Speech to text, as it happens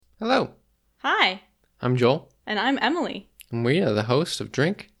Hello, Hi, I'm Joel, and I'm Emily. and we are the hosts of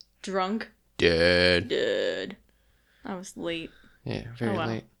Drink Drunk. Dead. I was late. Yeah, very well.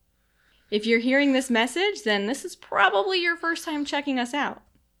 late. If you're hearing this message, then this is probably your first time checking us out.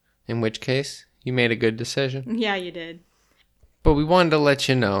 In which case, you made a good decision. Yeah, you did. But we wanted to let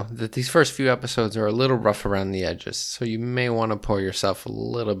you know that these first few episodes are a little rough around the edges, so you may want to pour yourself a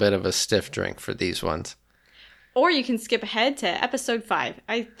little bit of a stiff drink for these ones. Or you can skip ahead to episode 5.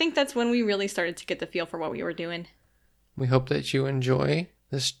 I think that's when we really started to get the feel for what we were doing. We hope that you enjoy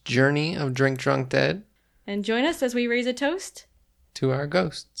this journey of Drink Drunk Dead. And join us as we raise a toast To our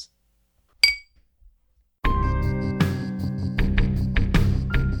ghosts.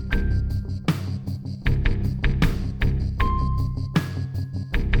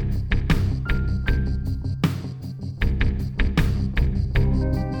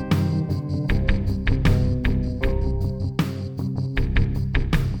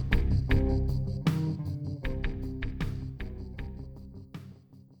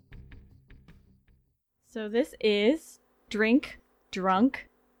 So this is Drink Drunk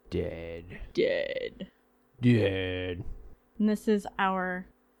Dead. Dead. Dead. And this is our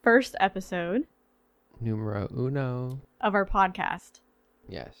first episode Numero uno. of our podcast.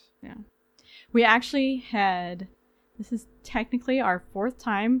 Yes. Yeah. We actually this is technically our 4th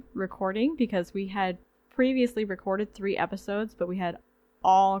time recording because we had previously recorded 3 episodes, but we had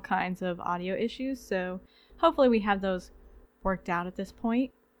all kinds of audio issues. So hopefully we have those worked out at this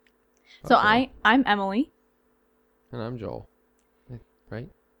point. So Okay. I'm Emily. And I'm Joel. Right?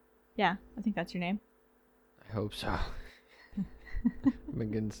 Yeah, I think that's your name. I hope so. I've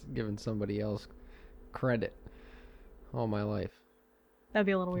been giving somebody else credit all my life. That'd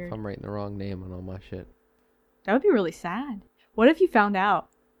be a little If weird. I'm writing the wrong name on all my shit. That would be really sad. What if you found out,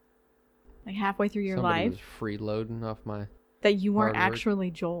 like halfway through your Somebody life, was freeloading off my... that you weren't hard work. actually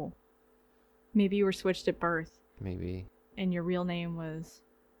Joel? Maybe you were switched at birth Maybe. and your real name was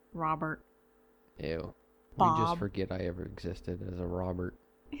Robert. Ew. We Bob. just forget I ever existed as a Robert.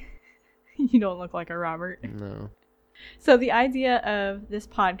 You don't look like a Robert. No. So the idea of this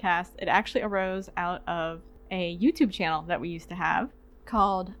podcast, it actually arose out of a YouTube channel that we used to have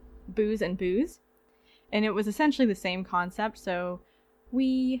called Booze and Booze. And it was essentially the same concept. So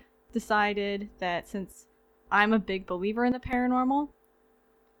we decided that since I'm a big believer in the paranormal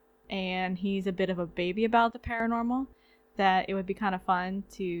and he's a bit of a baby about the paranormal, that it would be kind of fun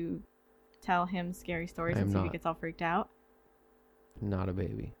to tell him scary stories I am and see if he not. gets all freaked out. Not a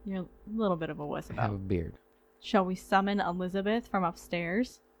baby. You're a little bit of a wuss I have a about. beard. Shall we summon Elizabeth from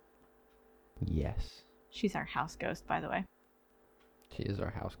upstairs? Yes. She's our house ghost, by the way. She is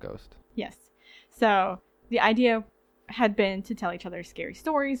our house ghost. Yes. So the idea had been to tell each other scary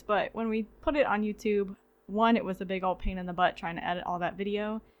stories, but when we put it on YouTube, 1, it was a big old pain in the butt trying to edit all that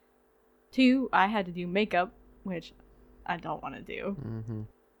video. 2, I had to do makeup, which I don't want to do. Mm-hmm.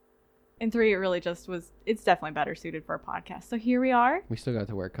 And 3, it really just was, it's definitely better suited for a podcast. So here we are. We still got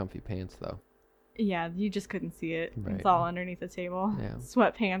to wear comfy pants, though. Yeah, you just couldn't see it. Right. It's all underneath the table. Yeah.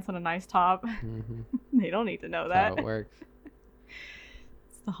 Sweatpants and a nice top. Mm-hmm. They don't need to know That's that. how it works.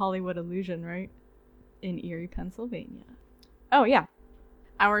 It's the Hollywood illusion, right? In Erie, Pennsylvania. Oh, yeah.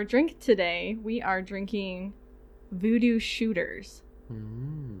 Our drink today, we are drinking Voodoo Shooters.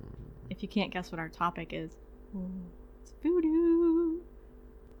 Mm. If you can't guess what our topic is, it's voodoo.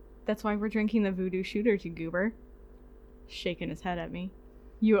 That's why we're drinking the Voodoo Shooters, you goober. Shaking his head at me.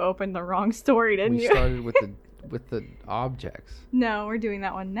 You opened the wrong story, didn't We you? started with the objects. No, we're doing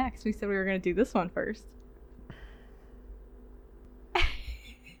that one next. We said we were going to do this one first.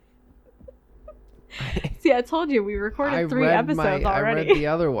 See, I told you we recorded 3 episodes already. I read the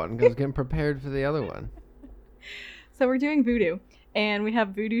other one because I was getting prepared for the other one. So we're doing voodoo, and we have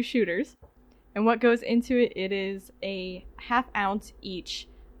Voodoo Shooters. And what goes into it, it is a 1/2 ounce each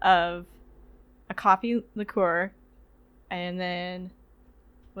of a coffee liqueur, and then,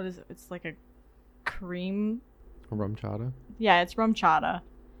 what is it? It's like a cream. Rum chata. Yeah, it's rum chata.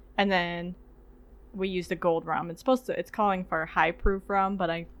 And then we used a gold rum. It's calling for high proof rum,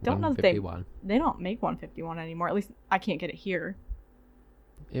 but I don't know if they don't make 151 anymore. At least I can't get it here.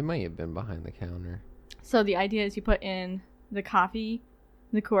 It might have been behind the counter. So the idea is you put in the coffee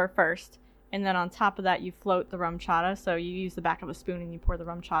liqueur first, and then on top of that you float the rum chata. So you use the back of a spoon and you pour the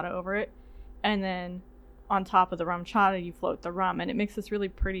rum chata over it. And then on top of the rum chata you float the rum, and it makes this really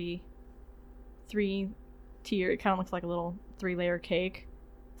pretty 3-tier. It kind of looks like a little 3-layer cake.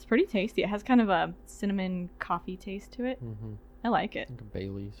 It's pretty tasty. It has kind of a cinnamon coffee taste to it. Mm-hmm. I like it. Like a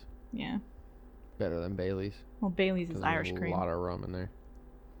Bailey's. Yeah. Better than Bailey's. Well, Bailey's is Irish there's cream. a lot of rum in there.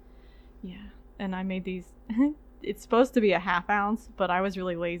 Yeah. And I made these it's supposed to be a half ounce, but I was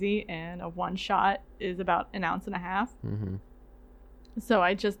really lazy, and a 1 shot is about 1.5 ounces. Mm-hmm. So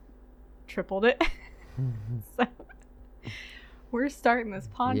I just tripled it. So we're starting this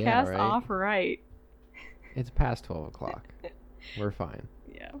podcast off right. It's past 12 o'clock. We're fine.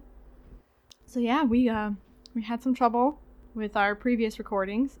 Yeah. So yeah, we had some trouble with our previous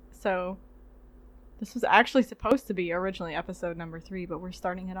recordings. So this was actually supposed to be originally episode number 3, but we're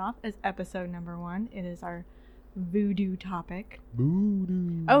starting it off as episode number 1. It is our voodoo topic.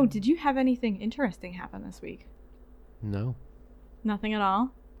 Voodoo. Oh, did you have anything interesting happen this week? No. Nothing at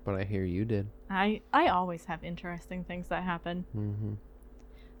all? But I hear you did. I always have interesting things that happen. Mm-hmm.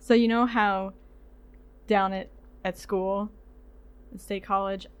 So you know how down at school, at State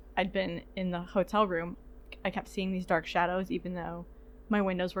College, I'd been in the hotel room. I kept seeing these dark shadows, even though my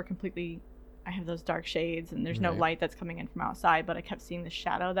windows were completely... I have those dark shades, and there's no light that's coming in from outside, but I kept seeing the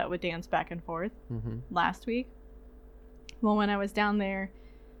shadow that would dance back and forth last week. Well, when I was down there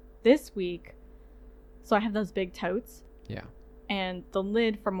this week, so I have those big totes. Yeah. And the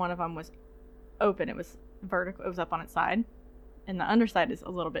lid from one of them was open. It was vertical. It was up on its side. And the underside is a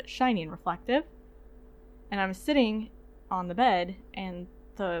little bit shiny and reflective. And I was sitting on the bed, and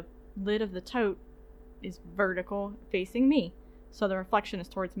the lid of the tote is vertical facing me. So the reflection is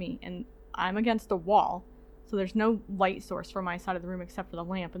towards me. And I'm against a wall. So there's no light source from my side of the room except for the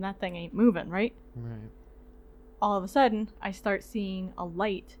lamp. And that thing ain't moving, right? Right. All of a sudden, I start seeing a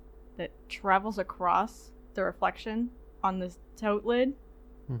light that travels across the reflection on this tote lid.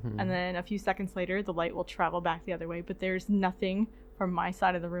 And then a few seconds later, the light will travel back the other way. But there's nothing from my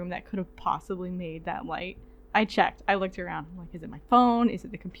side of the room that could have possibly made that light. I checked. I looked around. I'm like, is it my phone? Is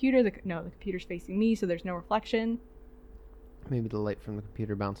it the computer? No, the computer's facing me, so there's no reflection. Maybe the light from the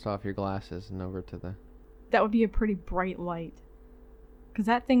computer bounced off your glasses and over to the... That would be a pretty bright light. Because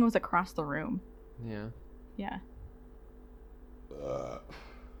that thing was across the room. Yeah. Yeah.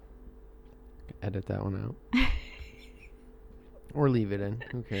 Edit that one out. Or leave it in.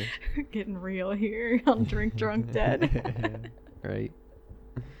 Who cares? We're getting real here on Drink Drunk Dead. Right.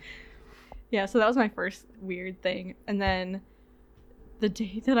 Yeah, so that was my first weird thing. And then the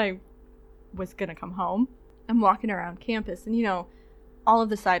day that I was going to come home, I'm walking around campus, and you know, all of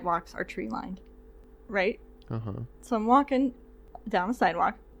the sidewalks are tree lined, right? So I'm walking down the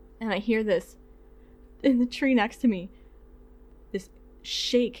sidewalk, and I hear this in the tree next to me, this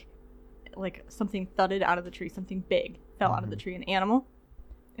shake, like something thudded out of the tree, something big fell out of the tree, an animal.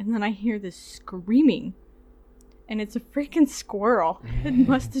 And then I hear this screaming, and it's a freaking squirrel. It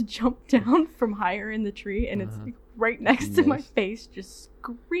must have jumped down from higher in the tree, and it's like right next to my face, just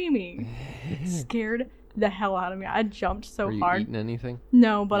screaming. It scared the hell out of me. I jumped so hard. Were you eating anything?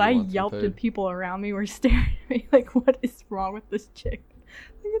 No, but I yelped, and people around me were staring at me like, what is wrong with this chick?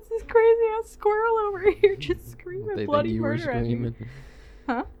 Like, it's this crazy ass squirrel over here just screaming bloody murder at me.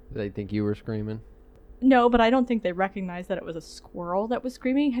 Huh? Did they think you were screaming? No, but I don't think they recognized that it was a squirrel that was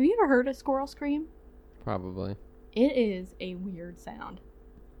screaming. Have you ever heard a squirrel scream? Probably. It is a weird sound.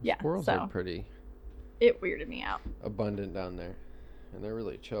 Yeah, squirrels are pretty... It weirded me out. Abundant down there. And they're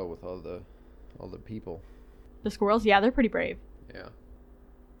really chill with all the people. The squirrels? Yeah, they're pretty brave. Yeah.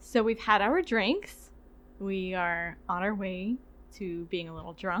 So we've had our drinks. We are on our way to being a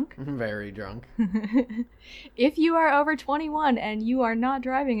little drunk. Very drunk. If you are over 21 and you are not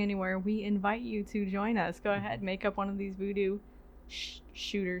driving anywhere, we invite you to join us. Go ahead, make up one of these voodoo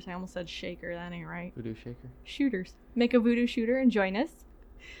shooters. I almost said shaker. That ain't right. Voodoo shaker? Shooters. Make a voodoo shooter and join us.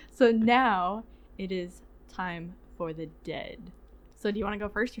 So now it is time for the dead. So do you want to go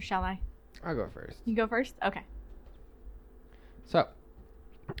first, or shall I? I'll go first. You go first? Okay. So,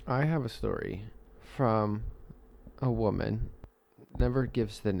 I have a story from a woman, never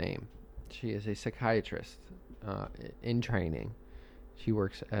gives the name. She is a psychiatrist in training. She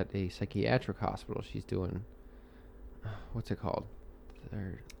works at a psychiatric hospital. She's doing, what's it called?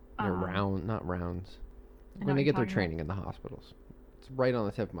 They're not rounds. When they get their training in the hospitals. It's right on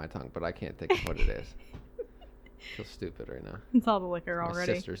the tip of my tongue, but I can't think of what it is. I feel stupid right now. It's all the liquor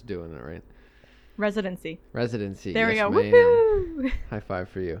already. My sister's doing it, right? Residency. There we go. Ma'am. Woohoo! High five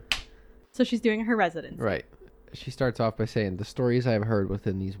for you. So she's doing her residency. Right. She starts off by saying, the stories I have heard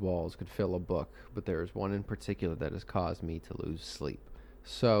within these walls could fill a book, but there is one in particular that has caused me to lose sleep.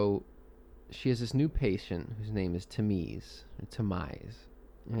 So she has this new patient whose name is Tamise.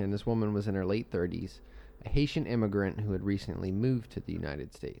 And this woman was in her late 30s, a Haitian immigrant who had recently moved to the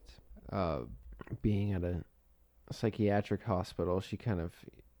United States. Being at a psychiatric hospital, she kind of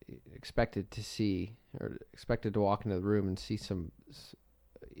expected to walk into the room and see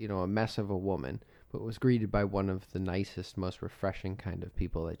a mess of a woman, but was greeted by one of the nicest, most refreshing kind of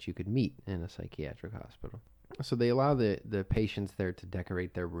people that you could meet in a psychiatric hospital. So they allow the patients there to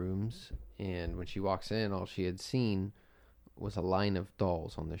decorate their rooms, and when she walks in, all she had seen was a line of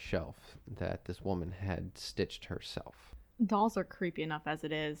dolls on the shelf that this woman had stitched herself. Dolls are creepy enough as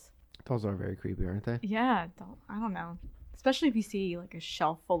it is. Dolls are very creepy, aren't they? Yeah, I don't know. Especially if you see like a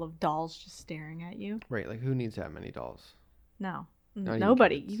shelf full of dolls just staring at you. Right, like who needs that many dolls? No. Not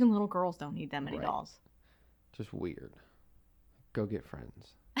Nobody. even kids. Even little girls don't need that many Right. dolls. Just weird. Go get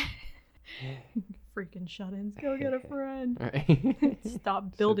friends. Freaking shut-ins. Go get a friend. Right.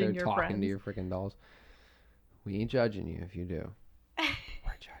 Stop building Sit there your talking friends. to your freaking dolls. We ain't judging you if you do.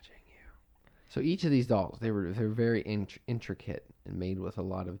 We're judging you. So each of these dolls, they're very intricate and made with a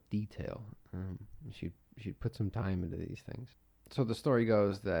lot of detail. She'd put some time into these things. So the story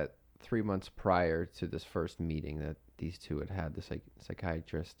goes that 3 months prior to this first meeting that these two had the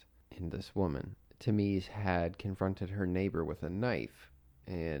psychiatrist and this woman, Tamise had confronted her neighbor with a knife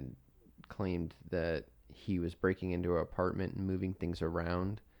and claimed that he was breaking into her apartment and moving things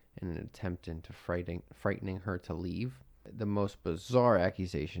around in an attempt into frightening her to leave. The most bizarre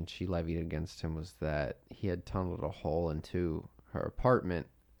accusation she levied against him was that he had tunneled a hole into her apartment,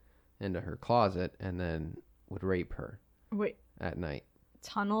 into her closet, and then would rape her. Wait. At night.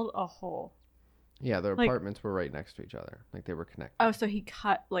 Tunneled a hole. Yeah, their apartments were right next to each other. Like they were connected. Oh, so he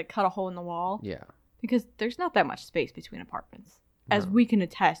cut a hole in the wall? Yeah. Because there's not that much space between apartments. As we can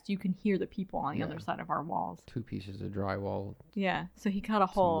attest, you can hear the people on the other side of our walls. 2 pieces of drywall. Yeah, so he cut a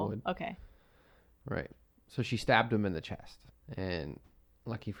hole. Wood. Okay. Right. So she stabbed him in the chest. And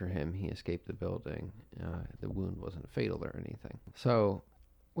lucky for him, he escaped the building. The wound wasn't fatal or anything. So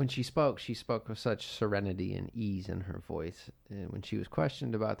when she spoke with such serenity and ease in her voice. And when she was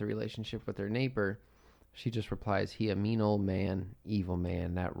questioned about the relationship with her neighbor, she just replies, "He a mean old man, evil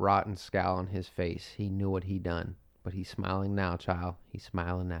man, that rotten scowl on his face. He knew what he done. But he's smiling now, child. He's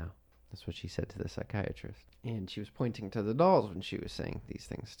smiling now." That's what she said to the psychiatrist. And she was pointing to the dolls when she was saying these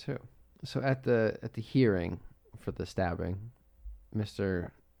things too. So at the hearing for the stabbing,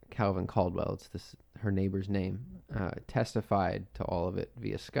 Mr. Calvin Caldwell, it's her neighbor's name, testified to all of it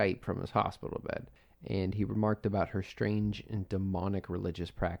via Skype from his hospital bed. And he remarked about her strange and demonic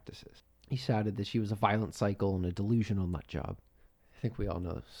religious practices. He shouted that she was a violent cycle and a delusional nut job. I think we all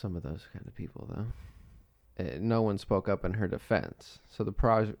know some of those kind of people, though. No one spoke up in her defense. So the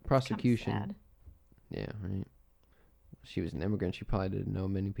prosecution... Kind of sad. Yeah, right. She was an immigrant. She probably didn't know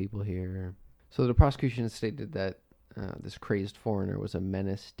many people here. So the prosecution stated that this crazed foreigner was a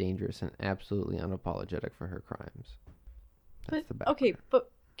menace, dangerous, and absolutely unapologetic for her crimes. That's the background. Okay,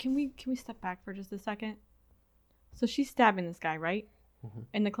 but can we step back for just a second? So she's stabbing this guy, right? Mm-hmm.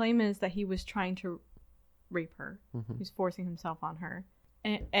 And the claim is that he was trying to rape her. Mm-hmm. He's forcing himself on her.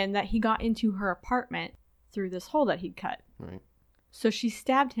 And that he got into her apartment through this hole that he'd cut. Right. So she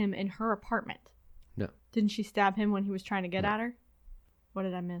stabbed him in her apartment. No. Didn't she stab him when he was trying to get No. at her? What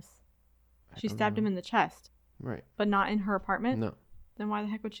did I miss? She don't stabbed know. him in the chest. Right. But not in her apartment? No, Then why the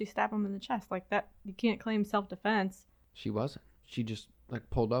heck would she stab him in the chest? Like that, you can't claim self-defense. she wasn't. She just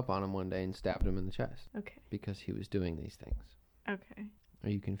pulled up on him one day and stabbed him in the chest Okay. because he was doing these things. Okay. Are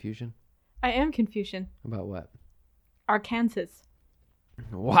you confusion? I am confusion. About what? Arkansas.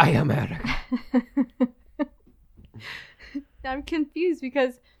 Why, America? I'm confused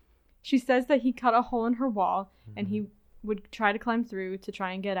because she says that he cut a hole in her wall and he would try to climb through to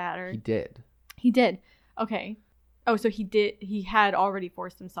try and get at her. He did. He did. Okay. Oh, so he had already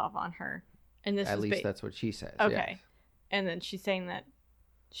forced himself on her. And this At was least that's what she says. Okay. Yes. And then she's saying that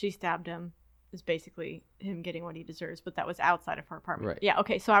she stabbed him is basically him getting what he deserves, but that was outside of her apartment. Right. Yeah,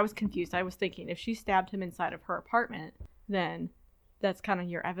 okay, so I was confused. I was thinking if she stabbed him inside of her apartment, then that's kind of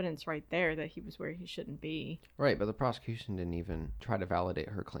your evidence right there that he was where he shouldn't be. Right, but the prosecution didn't even try to validate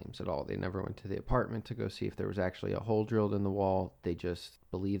her claims at all. They never went to the apartment to go see if there was actually a hole drilled in the wall. They just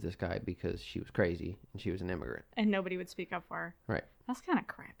believed this guy because she was crazy and she was an immigrant. And nobody would speak up for her. Right. That's kind of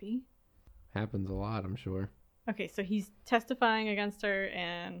crappy. Happens a lot, I'm sure. Okay, so he's testifying against her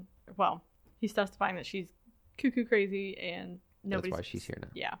and, well, he's testifying that she's cuckoo crazy and nobody's... That's why she's here now.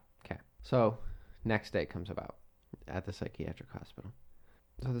 Yeah. Okay. So, next day comes about at the psychiatric hospital.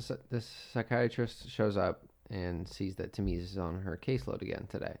 So this psychiatrist shows up and sees that Tamise is on her caseload again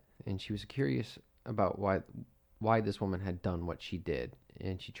today. And she was curious about why this woman had done what she did.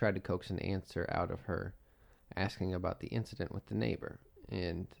 And she tried to coax an answer out of her, asking about the incident with the neighbor.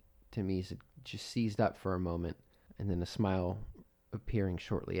 And Tamise just seized up for a moment, and then a smile appearing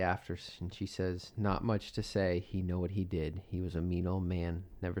shortly after, and she says, "Not much to say. He know what he did. He was a mean old man.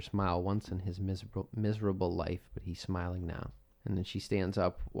 Never smiled once in his miserable life, but he's smiling now." And then she stands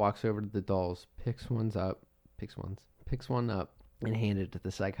up, walks over to the dolls, picks one up, and hand it to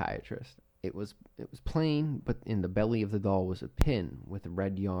the psychiatrist. It was plain, but in the belly of the doll was a pin with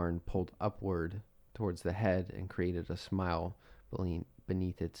red yarn pulled upward towards the head and created a smile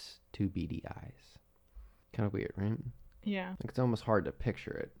beneath its two beady eyes. Kind of weird, right? Yeah. Like, it's almost hard to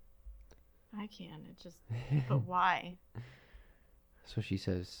picture it. I can. It just... But why? So she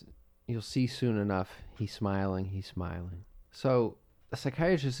says, "You'll see soon enough. He's smiling, he's smiling." So the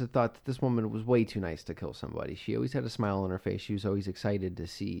psychiatrist had thought that this woman was way too nice to kill somebody. She always had a smile on her face. She was always excited to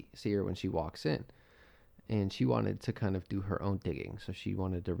see her when she walks in. And she wanted to kind of do her own digging. So she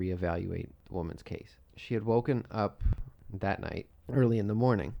wanted to reevaluate the woman's case. She had woken up that night early in the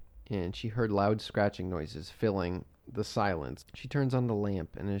morning, and she heard loud scratching noises filling the silence. She turns on the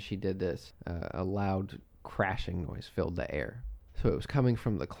lamp, and as she did this, a loud crashing noise filled the air. So it was coming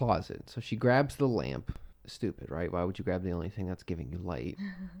from the closet. So she grabs the lamp. Stupid, right? Why would you grab the only thing that's giving you light?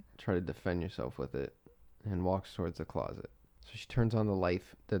 Try to defend yourself with it, and walks towards the closet. So she turns on the light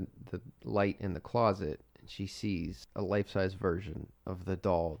in the closet, and she sees a life-size version of the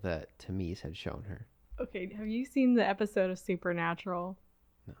doll that Tamise had shown her. Okay, have you seen the episode of Supernatural?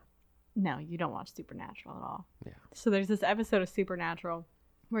 No. No, you don't watch Supernatural at all. Yeah. So there's this episode of Supernatural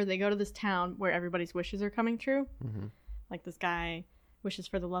where they go to this town where everybody's wishes are coming true. Mm-hmm. Like, this guy wishes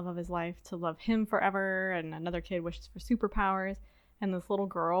for the love of his life to love him forever, and another kid wishes for superpowers, and this little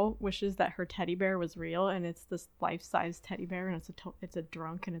girl wishes that her teddy bear was real, and it's this life-size teddy bear, and it's a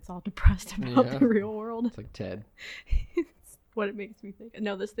drunk, and it's all depressed about the real world. It's like Ted. It's what it makes me think.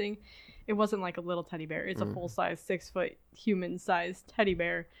 No, this thing, it wasn't like a little teddy bear. It's a full-size, 6-foot, human-sized teddy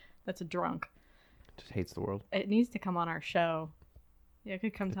bear that's a drunk. Just hates the world. It needs to come on our show. Yeah, it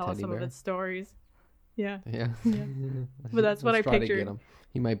could come tell us some of its stories. Yeah. Yeah. But that's what I try to pictured. get him.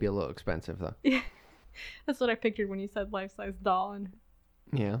 He might be a little expensive, though. Yeah. That's what I pictured when you said life-size doll. And...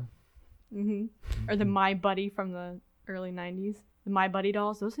 Yeah. Or the My Buddy from the early 90s. The My Buddy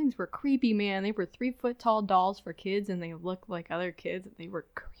dolls. Those things were creepy, man. They were 3-foot tall dolls for kids, and they looked like other kids. They were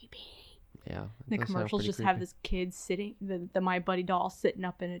creepy. Yeah. The commercials just have this kid sitting, the My Buddy doll sitting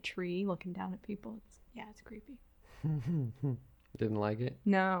up in a tree looking down at people. It's creepy. Didn't like it?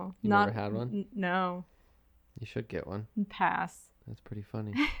 No. You never had one? No. You should get one. Pass. That's pretty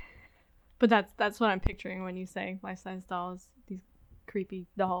funny. But that's what I'm picturing when you say life-size dolls. These creepy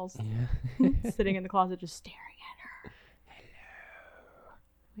dolls sitting in the closet just staring at her. Hello.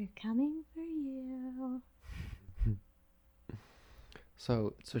 We're coming for you.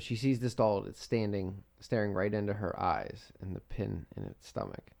 So she sees this doll that's staring right into her eyes and the pin in its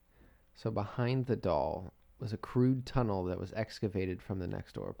stomach. So behind the doll was a crude tunnel that was excavated from the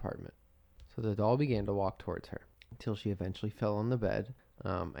next door apartment. So the doll began to walk towards her until she eventually fell on the bed.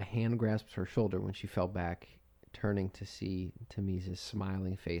 A hand grasped her shoulder when she fell back, turning to see Tamise's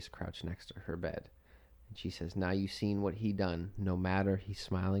smiling face crouched next to her bed. And she says, "Now you've seen what he done. No matter, he's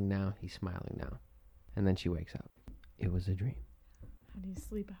smiling now. He's smiling now." And then she wakes up. It was a dream. How do you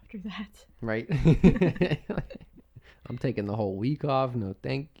sleep after that? Right? I'm taking the whole week off. No,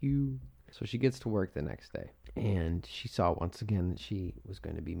 thank you. So she gets to work the next day, and she saw once again that she was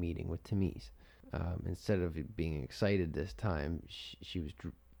going to be meeting with Tamise. Instead of being excited this time, she was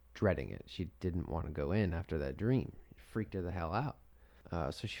dreading it. She didn't want to go in after that dream. It freaked her the hell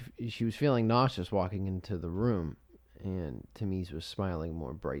out. So she was feeling nauseous walking into the room, and Tamise was smiling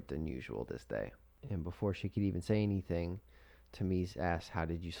more bright than usual this day. And before she could even say anything, Tamise asked, "How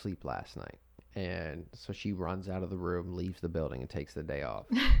did you sleep last night?" And so she runs out of the room, leaves the building, and takes the day off.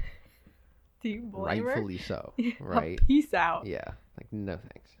 Do you blame Rightfully her? so, right? Peace out. Yeah, like, no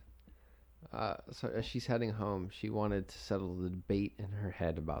thanks. So as she's heading home, she wanted to settle the debate in her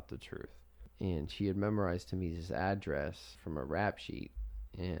head about the truth. And she had memorized Tamise's address from a rap sheet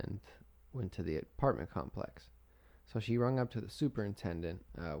and went to the apartment complex. So she rung up to the superintendent,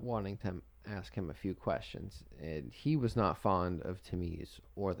 wanting to ask him a few questions. And he was not fond of Tamise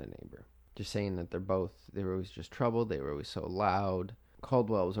or the neighbor. Just saying that they were always just troubled. They were always so loud.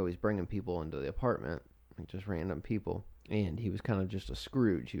 Caldwell was always bringing people into the apartment, like just random people. And he was kind of just a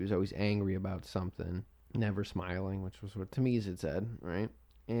Scrooge. He was always angry about something, never smiling, which was what Tamise had said, right?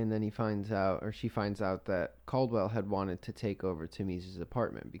 And then she finds out that Caldwell had wanted to take over Tamise's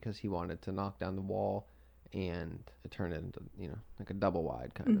apartment because he wanted to knock down the wall and turn it into, like a double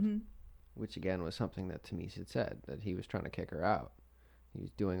wide kind of. Which again was something that Tamise had said, that he was trying to kick her out. He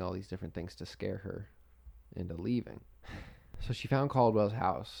was doing all these different things to scare her into leaving. So she found Caldwell's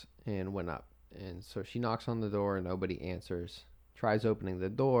house and went up. And so she knocks on the door and nobody answers. Tries opening the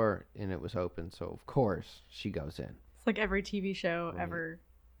door and it was open. So of course she goes in. It's like every TV show ever.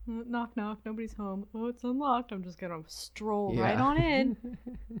 Knock, knock, nobody's home. Oh, it's unlocked. I'm just going to stroll right on in.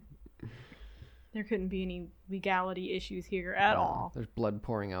 There couldn't be any legality issues here at all. There's blood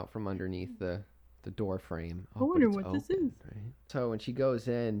pouring out from underneath the door frame. I wonder what this is. Right? So when she goes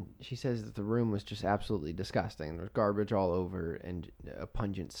in, she says that the room was just absolutely disgusting. There's garbage all over and a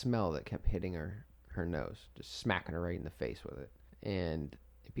pungent smell that kept hitting her nose, just smacking her right in the face with it. And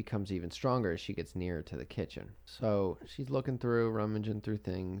it becomes even stronger as she gets nearer to the kitchen. So she's looking through, rummaging through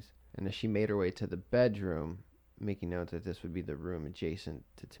things, and as she made her way to the bedroom, making note that this would be the room adjacent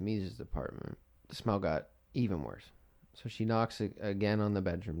to Tamise's apartment, the smell got even worse. So she knocks again on the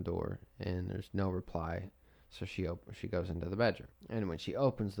bedroom door, and there's no reply. So she goes into the bedroom, and when she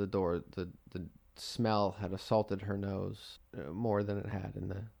opens the door, the smell had assaulted her nose more than it had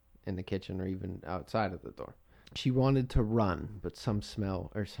in the kitchen or even outside of the door. She wanted to run, but some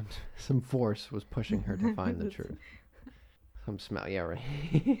smell or some force was pushing her to find the truth. Some smell, yeah, right.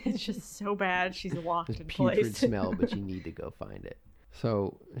 It's just so bad. She's locked in place. Putrid smell, but you need to go find it.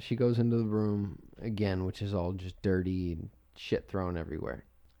 So she goes into the room again, which is all just dirty and shit thrown everywhere.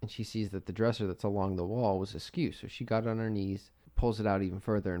 And she sees that the dresser that's along the wall was askew. So she got on her knees, pulls it out even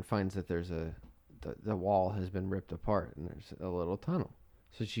further, and finds that the wall has been ripped apart and there's a little tunnel.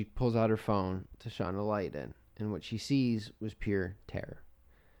 So she pulls out her phone to shine a light in. And what she sees was pure terror.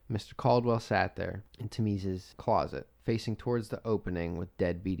 Mr. Caldwell sat there in Tamise's closet, facing towards the opening with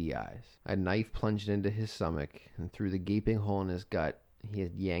dead, beady eyes. A knife plunged into his stomach, and through the gaping hole in his gut, he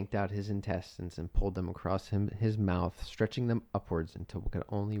had yanked out his intestines and pulled them across his mouth, stretching them upwards until what could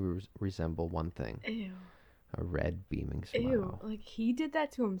only resemble one thing. Ew. A red, beaming smile. Ew, like he did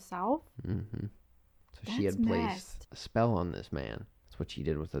that to himself? Mm-hmm. So That's she had placed messed. a spell on this man. That's what she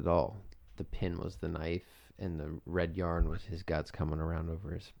did with the doll. The pin was the knife, and the red yarn was his guts coming around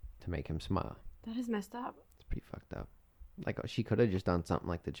over to make him smile. That is messed up. It's pretty fucked up. Like, she could have just done something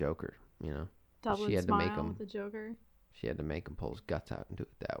like the Joker, you know? Double She had smile to make him, with the Joker. She had to make him pull his guts out and do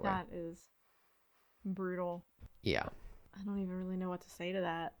it that way. That is brutal. Yeah. I don't even really know what to say to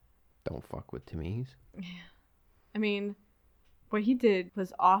that. Don't fuck with Tamise. Yeah. I mean, what he did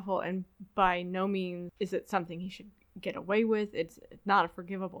was awful, and by no means is it something he should get away with. It's not a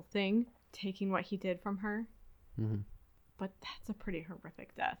forgivable thing, taking what he did from her. Mm-hmm. But that's a pretty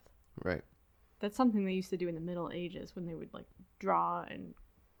horrific death. Right. That's something they used to do in the Middle Ages when they would, like, draw and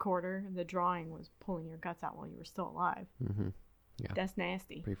quarter. The drawing was pulling your guts out while you were still alive. Mm-hmm. Yeah. That's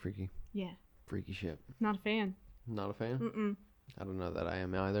nasty. Pretty freaky. Yeah. Freaky shit. Not a fan. Not a fan? Mm-mm. I don't know that I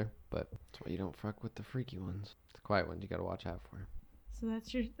am either, but that's why you don't fuck with the freaky ones. The quiet ones you gotta watch out for. So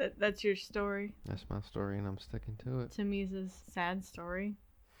that's your story. That's my story, and I'm sticking to it. Tamise's sad story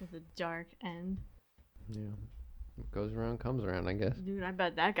with a dark end. Yeah. What goes around comes around, I guess. Dude, I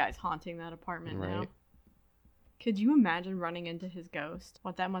bet that guy's haunting that apartment now. Right. Could you imagine running into his ghost?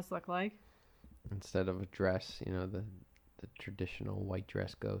 What that must look like? Instead of a dress, you know, the traditional white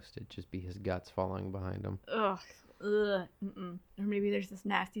dress ghost, it'd just be his guts falling behind him. Ugh. Mm-mm. Or maybe there's this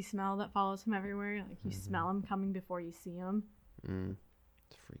nasty smell that follows him everywhere. Like you smell him coming before you see him.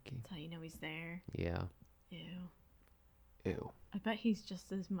 It's freaky. That's how you know he's there. Yeah. Ew. Ew. I bet he's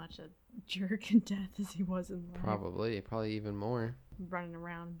just as much a jerk in death as he was in life. Probably even more. Running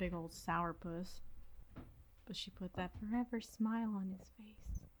around, big old sourpuss. But she put that forever smile on his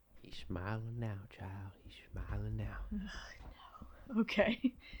face. He's smiling now, child. He's smiling now. No.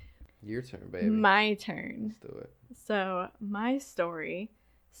 Okay. Your turn, baby. My turn. Let's do it. So, my story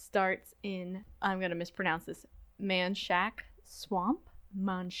starts in, I'm going to mispronounce this, Manchac Swamp.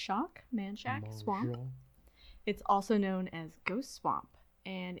 Manchac Swamp. It's also known as Ghost Swamp,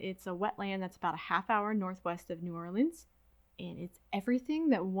 and it's a wetland that's about a half-hour northwest of New Orleans, and it's everything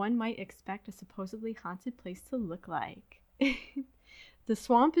that one might expect a supposedly haunted place to look like. The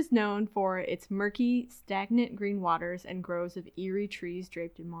swamp is known for its murky, stagnant green waters and groves of eerie trees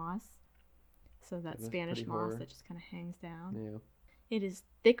draped in moss. So that's Spanish moss horror. that just kind of hangs down. Yeah. It is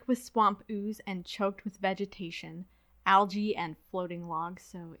thick with swamp ooze and choked with vegetation, algae, and floating logs,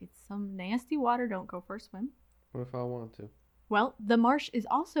 so it's some nasty water. Don't go for a swim. What if I want to? Well, the marsh is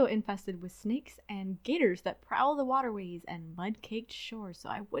also infested with snakes and gators that prowl the waterways and mud-caked shores, so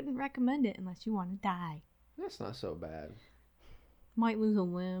I wouldn't recommend it unless you want to die. That's not so bad. Might lose a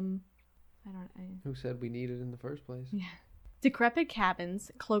limb. Who said we needed it in the first place? Yeah. Decrepit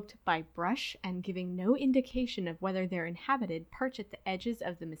cabins, cloaked by brush and giving no indication of whether they're inhabited, perch at the edges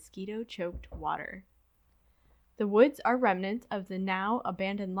of the mosquito-choked water. The woods are remnants of the now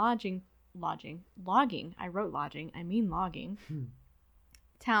abandoned logging. I wrote lodging, I mean logging.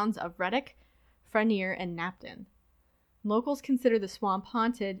 Towns of Reddick, Frenier, and Napton. Locals consider the swamp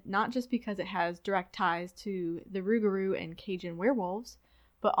haunted not just because it has direct ties to the Rougarou and Cajun werewolves,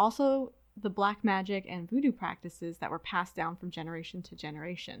 but also the black magic and voodoo practices that were passed down from generation to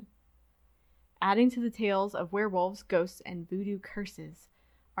generation. Adding to the tales of werewolves, ghosts, and voodoo curses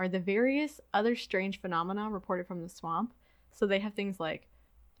are the various other strange phenomena reported from the swamp. So they have things like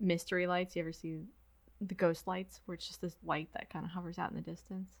mystery lights. You ever see the ghost lights, where it's just this light that kind of hovers out in the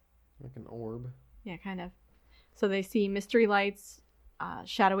distance? Like an orb? Yeah, kind of. So they see mystery lights,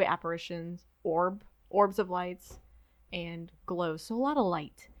 shadowy apparitions, orbs of lights, and glows. So a lot of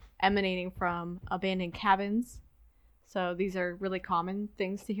light emanating from abandoned cabins. So these are really common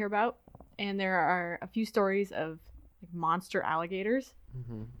things to hear about. And there are a few stories of like monster alligators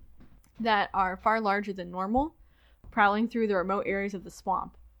that are far larger than normal, prowling through the remote areas of the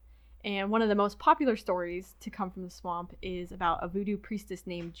swamp. And one of the most popular stories to come from the swamp is about a voodoo priestess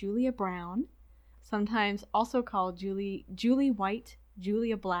named Julia Brown, sometimes also called Julie White,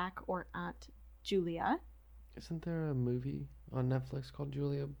 Julia Black, or Aunt Julia. Isn't there a movie on Netflix called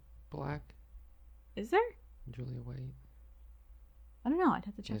Julia Black? Is there? Julia White? I don't know. I'd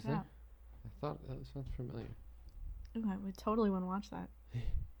have to check Is it there? out. I thought that sounds familiar. Ooh, I would totally want to watch that.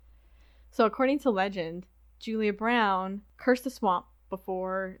 So according to legend, Julia Brown cursed the swamp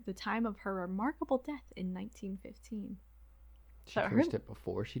before the time of her remarkable death in 1915. She cursed it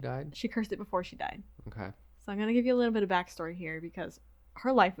before she died? She cursed it before she died. Okay. So I'm going to give you a little bit of backstory here because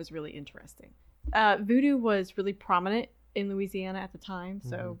her life was really interesting. Voodoo was really prominent in Louisiana at the time.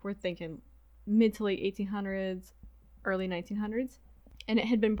 So we're thinking mid to late 1800s, early 1900s. And it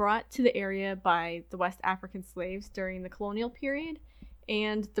had been brought to the area by the West African slaves during the colonial period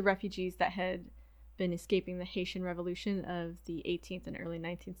and the refugees that had been escaping the Haitian Revolution of the 18th and early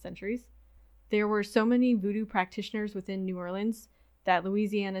 19th centuries. There were so many voodoo practitioners within New Orleans that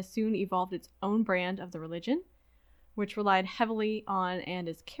Louisiana soon evolved its own brand of the religion, which relied heavily on and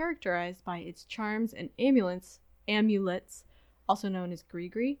is characterized by its charms and amulets, also known as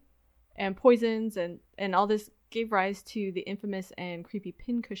gris-gris, and poisons, and all this gave rise to the infamous and creepy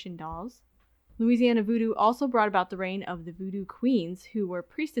pincushion dolls. Louisiana voodoo also brought about the reign of the voodoo queens, who were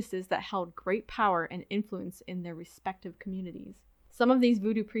priestesses that held great power and influence in their respective communities. Some of these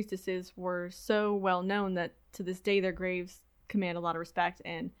voodoo priestesses were so well known that to this day their graves command a lot of respect,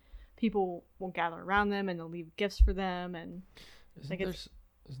 and people will gather around them and they'll leave gifts for them. And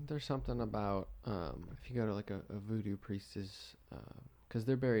isn't there something about if you go to like a voodoo priestess, because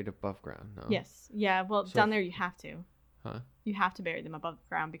they're buried above ground? No? Yes, yeah. Well, so down there you have to. Huh? You have to bury them above the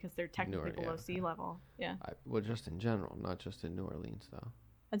ground because they're technically below sea level. Yeah. Well, just in general, not just in New Orleans, though.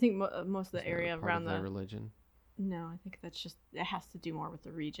 I think most of the area around their religion. No, I think that's just it has to do more with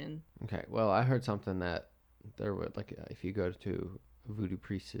the region. Okay. Well, I heard something that there would like if you go to a voodoo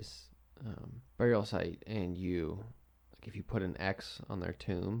priestess burial site and if you put an X on their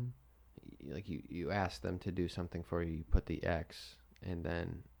tomb, like you ask them to do something for you, you put the X, and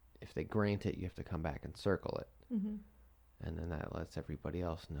then if they grant it, you have to come back and circle it. And then that lets everybody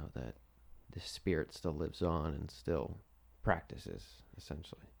else know that the spirit still lives on and still practices,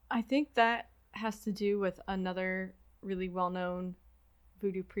 essentially. I think that has to do with another really well-known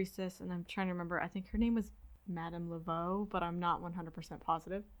voodoo priestess, and I'm trying to remember. I think her name was Madame Laveau, but I'm not 100%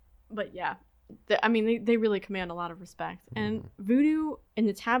 positive. But yeah, they really command a lot of respect. And voodoo in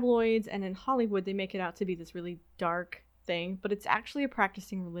the tabloids and in Hollywood, they make it out to be this really dark thing, but it's actually a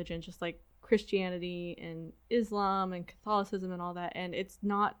practicing religion, just like Christianity and Islam and Catholicism and all that. And it's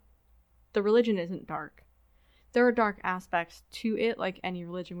not, the religion isn't dark. There are dark aspects to it, like any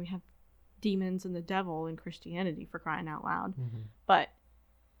religion. We have demons and the devil in Christianity, for crying out loud. But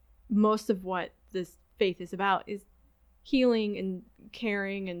most of what this faith is about is healing and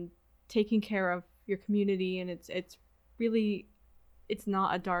caring and taking care of your community. And it's really, it's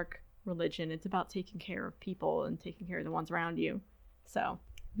not a dark religion. It's about taking care of people and taking care of the ones around you. So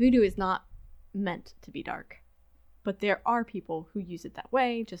voodoo is not meant to be dark, but there are people who use it that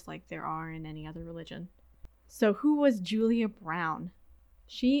way, just like there are in any other religion. So who was Julia Brown?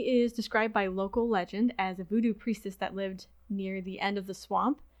 She is described by local legend as a voodoo priestess that lived near the end of the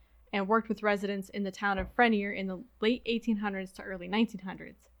swamp and worked with residents in the town of Frenier in the late 1800s to early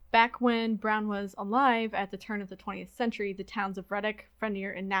 1900s. Back when Brown was alive at the turn of the 20th century, the towns of Reddick,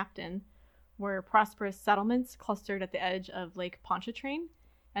 Frenier, and Napton were prosperous settlements clustered at the edge of Lake Pontchartrain,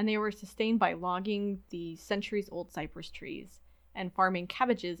 and they were sustained by logging the centuries-old cypress trees and farming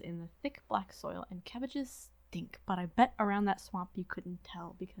cabbages in the thick black soil. And cabbages stink, but I bet around that swamp you couldn't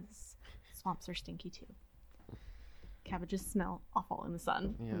tell because swamps are stinky too. Cabbages smell awful in the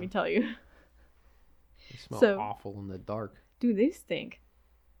sun, let me tell you. They smell awful in the dark. Dude, they stink.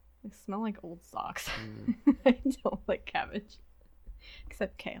 They smell like old socks. I don't like cabbage.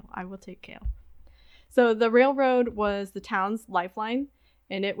 Except kale. I will take kale. So the railroad was the town's lifeline,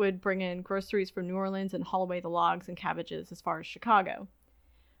 and it would bring in groceries from New Orleans and haul away the logs and cabbages as far as Chicago.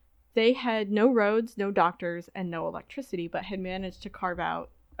 They had no roads, no doctors, and no electricity, but had managed to carve out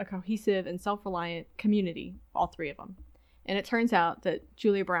a cohesive and self-reliant community, all three of them. And it turns out that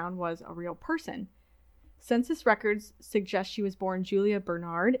Julia Brown was a real person. Census records suggest she was born Julia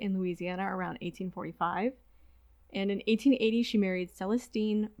Bernard in Louisiana around 1845. And in 1880, she married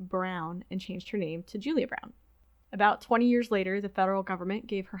Celestine Brown and changed her name to Julia Brown. About 20 years later, the federal government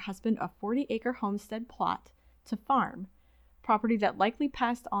gave her husband a 40-acre homestead plot to farm, property that likely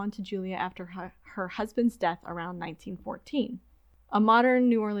passed on to Julia after her husband's death around 1914. A modern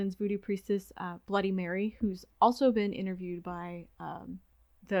New Orleans voodoo priestess, Bloody Mary, who's also been interviewed by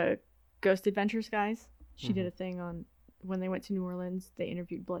the Ghost Adventures guys. She did a thing on when they went to New Orleans. They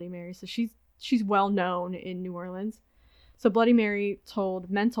interviewed Bloody Mary, so she's well known in New Orleans. So Bloody Mary told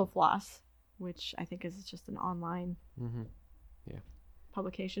Mental Floss, which I think is just an online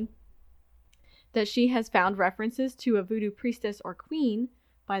publication, that she has found references to a voodoo priestess or queen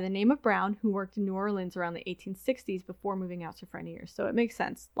by the name of Brown who worked in New Orleans around the 1860s before moving out to Frenier. So it makes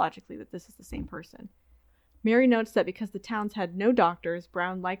sense logically that this is the same person. Mary notes that because the towns had no doctors,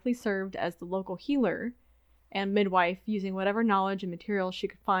 Brown likely served as the local healer and midwife, using whatever knowledge and materials she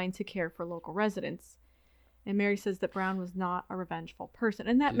could find to care for local residents. And Mary says that Brown was not a revengeful person,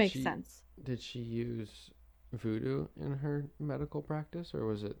 and that makes sense. Did she use voodoo in her medical practice, or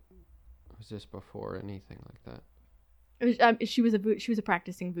was this before anything like that? She was a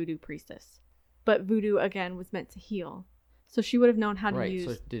practicing voodoo priestess, but voodoo again was meant to heal, so she would have known how to use.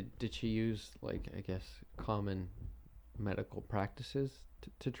 Right. So did she use, like, I guess, common medical practices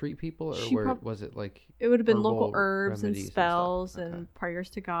to treat people, or was it like it would have been local herbs and spells and and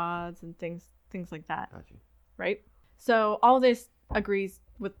prayers to gods and things like that. Got you. Right. So all this agrees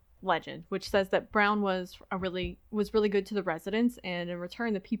with legend, which says that Brown was really good to the residents, and in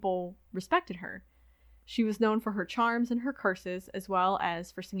return the people respected her. She was known for her charms and her curses, as well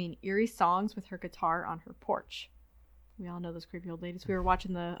as for singing eerie songs with her guitar on her porch. We all know those creepy old ladies. We were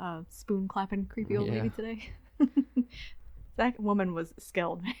watching the spoon clapping creepy old lady today. That woman was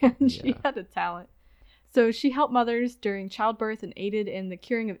skilled, man. She had a talent. So she helped mothers during childbirth and aided in the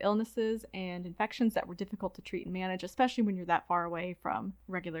curing of illnesses and infections that were difficult to treat and manage, especially when you're that far away from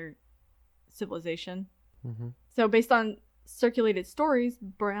regular civilization. Mm-hmm. So based on circulated stories,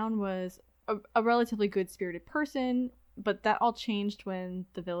 Brown was a relatively good-spirited person, but that all changed when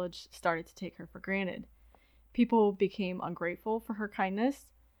the village started to take her for granted. People became ungrateful for her kindness,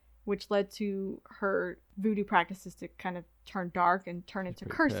 which led to her voodoo practices to kind of turn dark and turn into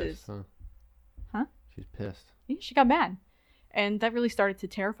curses. Pissed, huh? She's pissed. Yeah, she got mad. And that really started to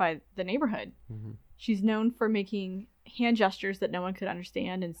terrify the neighborhood. Mm-hmm. She's known for making hand gestures that no one could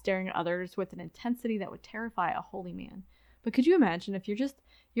understand and staring at others with an intensity that would terrify a holy man. But could you imagine if you're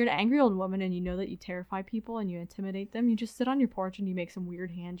an angry old woman and you know that you terrify people and you intimidate them, you just sit on your porch and you make some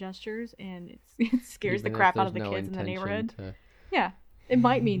weird hand gestures and it scares the crap out of the kids in the neighborhood. Yeah. It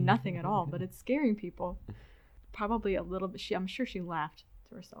might mean nothing at all, but it's scaring people. Probably a little bit. I'm sure she laughed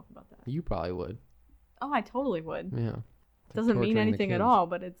to herself about that. You probably would. Oh, I totally would. Yeah. Doesn't mean anything at all,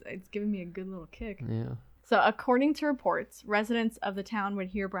 but it's giving me a good little kick. Yeah. So according to reports, residents of the town would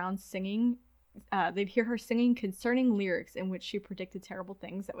hear Brown singing. They'd hear her singing concerning lyrics in which she predicted terrible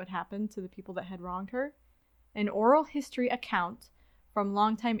things that would happen to the people that had wronged her. An oral history account from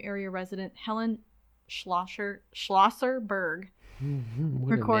longtime area resident Helen Schlosserberg.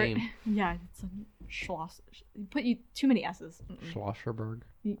 What a name. Yeah, it's a Schloss. Put you too many S's. Schlosserberg.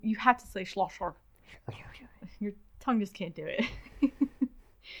 You have to say Schlosser. Your tongue just can't do it.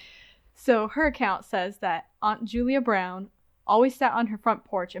 So her account says that Aunt Julia Brown always sat on her front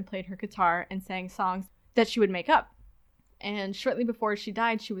porch and played her guitar and sang songs that she would make up. And shortly before she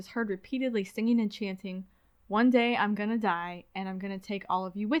died, she was heard repeatedly singing and chanting, "One day I'm gonna die, and I'm gonna take all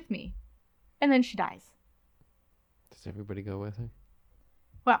of you with me." And then she dies. Does everybody go with her?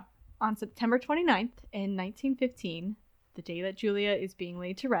 Well, on September 29th in 1915, the day that Julia is being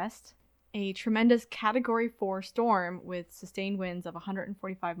laid to rest, a tremendous Category 4 storm with sustained winds of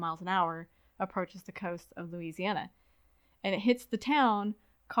 145 miles an hour approaches the coast of Louisiana. And it hits the town,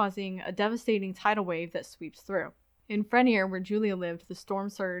 causing a devastating tidal wave that sweeps through. In Frenier, where Julia lived, the storm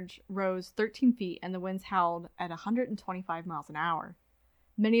surge rose 13 feet and the winds howled at 125 miles an hour.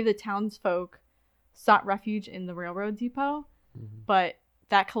 Many of the townsfolk sought refuge in the railroad depot, but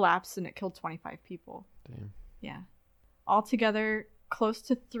that collapsed and it killed 25 people. Damn. Yeah. Altogether, close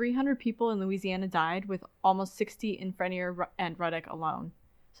to 300 people in Louisiana died, with almost 60 in Frenier and Ruddock alone.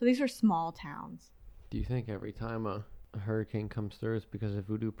 So these are small towns. Do you think every time a hurricane comes through it's because a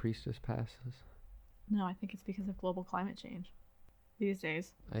voodoo priestess passes? No, I think it's because of global climate change these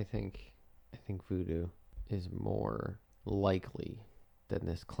days. I think voodoo is more likely than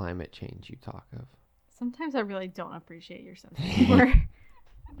this climate change you talk of. Sometimes I really don't appreciate your sense of humor.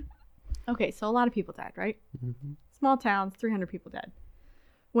 Okay, so a lot of people died, right? Mm-hmm. Small towns, 300 people dead.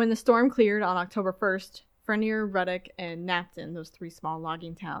 When the storm cleared on October 1st, Frenier, Ruddock, and Napton, those 3 small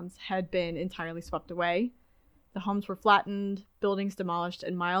logging towns, had been entirely swept away. The homes were flattened, buildings demolished,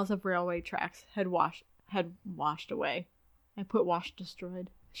 and miles of railway tracks had washed away. I put washed destroyed.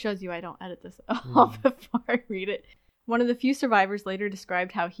 Shows you I don't edit this all before I read it. One of the few survivors later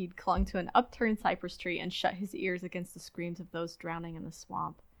described how he'd clung to an upturned cypress tree and shut his ears against the screams of those drowning in the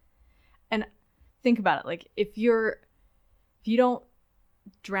swamp. And think about it, like if you don't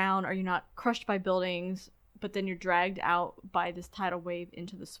drown or you're not crushed by buildings, but then you're dragged out by this tidal wave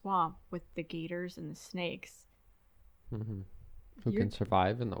into the swamp with the gators and the snakes. Mm-hmm. Who can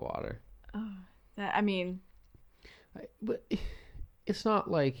survive in the water? But it's not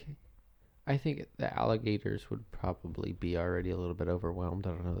like, I think the alligators would probably be already a little bit overwhelmed. I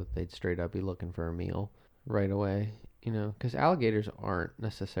don't know that they'd straight up be looking for a meal right away, because alligators aren't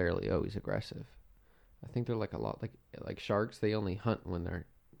necessarily always aggressive. I think they're like a lot like sharks. They only hunt when they're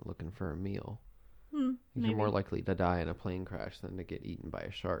looking for a meal. You're more likely to die in a plane crash than to get eaten by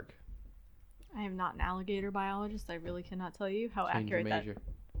a shark. I am not an alligator biologist. I really cannot tell you how Change accurate your major.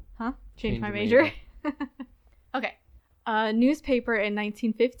 Huh? Change my major. Okay. A newspaper in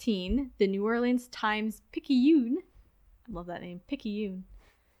 1915, the New Orleans Times-Picayune, I love that name, Picayune,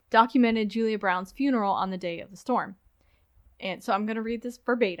 documented Julia Brown's funeral on the day of the storm. And so I'm going to read this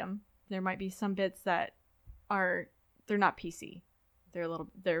verbatim. There might be some bits that they're not PC.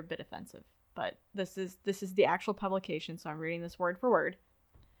 They're a bit offensive. But this is the actual publication, so I'm reading this word for word.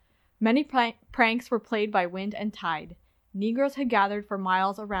 Many pranks were played by wind and tide. Negroes had gathered for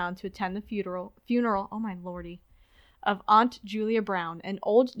miles around to attend the funeral, oh my lordy, of Aunt Julia Brown, an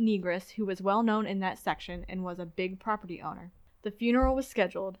old negress who was well known in that section and was a big property owner. The funeral was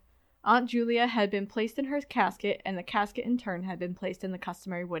scheduled. Aunt Julia had been placed in her casket, and the casket in turn had been placed in the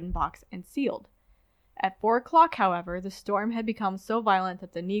customary wooden box and sealed. At 4 o'clock, however, the storm had become so violent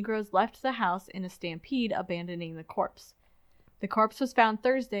that the Negroes left the house in a stampede, abandoning the corpse. The corpse was found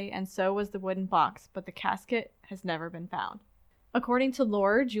Thursday, and so was the wooden box, but the casket has never been found. According to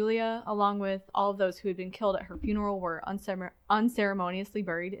lore, Julia, along with all of those who had been killed at her funeral, were unceremoniously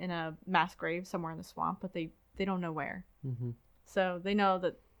buried in a mass grave somewhere in the swamp, but they don't know where. Mm-hmm. So they know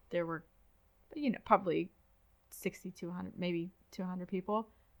that there were, probably 60 to 100, maybe 200 people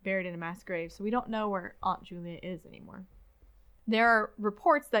buried in a mass grave. So we don't know where Aunt Julia is anymore. There are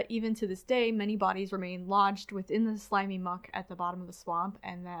reports that even to this day, many bodies remain lodged within the slimy muck at the bottom of the swamp,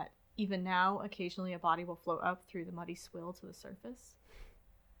 and that even now, occasionally a body will float up through the muddy swill to the surface.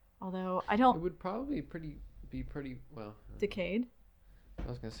 Although I don't... It would probably be pretty well... Decayed? I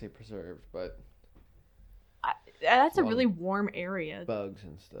was going to say preserved, but... That's a really warm area. Bugs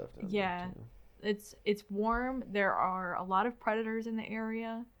and stuff. Yeah. It's warm. There are a lot of predators in the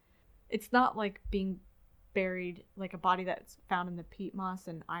area. It's not like being buried, like a body that's found in the peat moss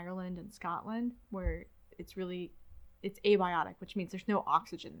in Ireland and Scotland, where it's abiotic, which means there's no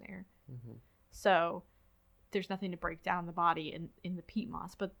oxygen there. Mm-hmm. So there's nothing to break down the body in the peat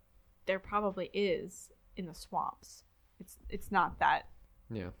moss, but there probably is in the swamps. It's not that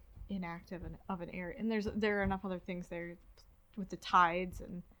inactive of an area. And there are enough other things there with the tides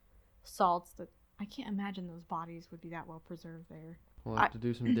and salts that I can't imagine those bodies would be that well preserved there. We'll have to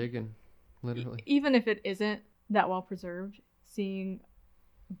do some digging, literally. Even if it isn't that well preserved, seeing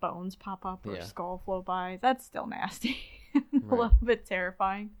bones pop up or skull float by, that's still nasty. A little bit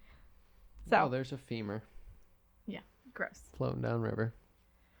terrifying. So there's a femur. Yeah, gross. Floating down river.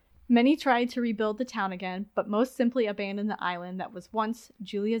 Many tried to rebuild the town again, but most simply abandoned the island that was once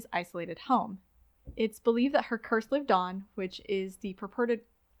Julia's isolated home. It's believed that her curse lived on, which is the purported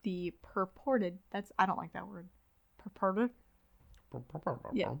that's, I don't like that word. Purported?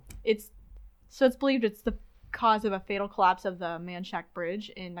 Yeah. It's believed it's the cause of a fatal collapse of the Manchac Bridge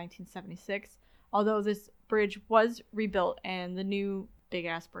in 1976. Although this bridge was rebuilt and the new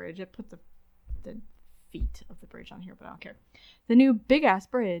big-ass bridge, it put the feet of the bridge on here, but I don't care. The new big-ass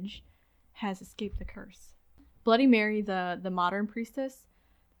bridge has escaped the curse. Bloody Mary, the modern priestess,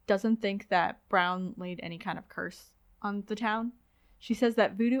 doesn't think that Brown laid any kind of curse on the town. She says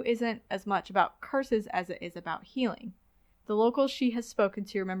that voodoo isn't as much about curses as it is about healing. The locals she has spoken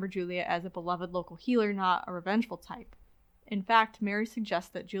to remember Julia as a beloved local healer, not a revengeful type. In fact, Mary suggests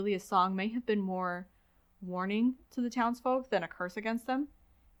that Julia's song may have been more warning to the townsfolk than a curse against them,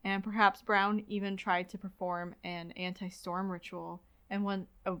 and perhaps Brown even tried to perform an anti-storm ritual and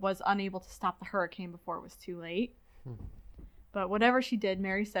was unable to stop the hurricane before it was too late. But whatever she did,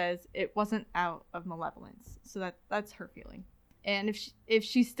 Mary says it wasn't out of malevolence, so that's her feeling. And if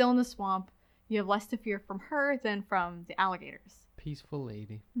she's still in the swamp, you have less to fear from her than from the alligators. Peaceful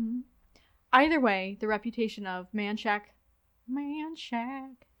lady. Mm-hmm. Either way, the reputation of Man Shack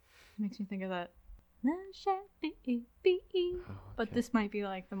makes me think of that. Man Shack, baby. Oh, But okay. this might be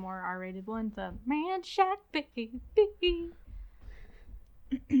like the more R-rated one, the Man Shack, baby.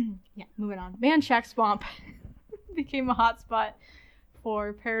 Yeah, moving on. Man Shack Swamp became a hotspot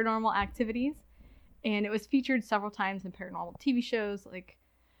for paranormal activities, and it was featured several times in paranormal TV shows. Like,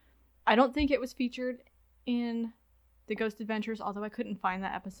 I don't think it was featured in the Ghost Adventures, although I couldn't find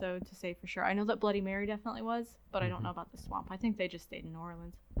that episode to say for sure. I know that Bloody Mary definitely was, but I don't know about the swamp. I think they just stayed in New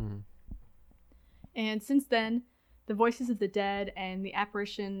Orleans. Mm-hmm. And since then, the voices of the dead and the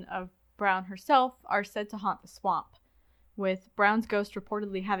apparition of Brown herself are said to haunt the swamp, with Brown's ghost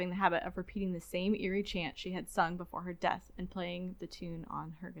reportedly having the habit of repeating the same eerie chant she had sung before her death and playing the tune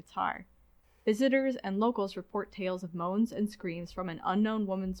on her guitar. Visitors and locals report tales of moans and screams from an unknown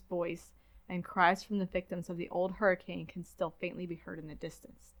woman's voice, and cries from the victims of the old hurricane can still faintly be heard in the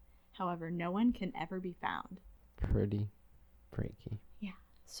distance. However, no one can ever be found. Pretty freaky. Yeah,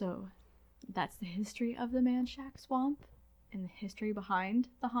 so that's the history of the Man Shack Swamp and the history behind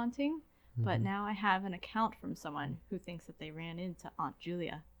the haunting. But now I have an account from someone who thinks that they ran into Aunt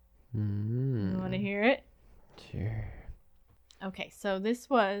Julia. Mm-hmm. You want to hear it? Sure. Okay, so this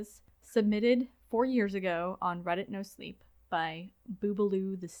was submitted 4 years ago on Reddit No Sleep by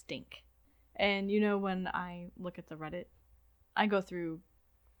Boobaloo the Stink. And you know, when I look at the Reddit, I go through,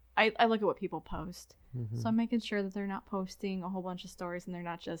 I look at what people post. Mm-hmm. So I'm making sure that they're not posting a whole bunch of stories and they're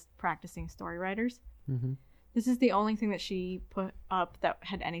not just practicing story writers. Mm-hmm. This is the only thing that she put up that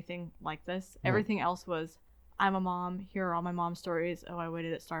had anything like this. Yeah. Everything else was, I'm a mom, here are all my mom stories, oh, I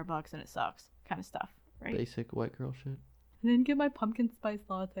waited at Starbucks and it sucks, kind of stuff, right? Basic white girl shit. I didn't get my pumpkin spice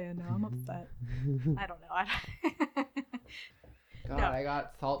latte and now I'm upset. I don't know. God, No. I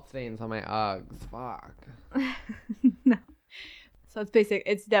got salt stains on my Uggs. Fuck. No. So it's basic,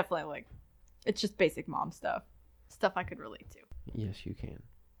 it's definitely like, it's just basic mom stuff. Stuff I could relate to. Yes, you can.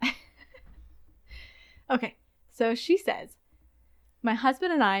 Okay, so she says, my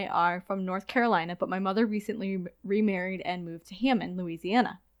husband and I are from North Carolina, but my mother recently remarried and moved to Hammond,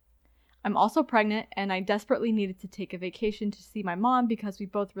 Louisiana. I'm also pregnant, and I desperately needed to take a vacation to see my mom because we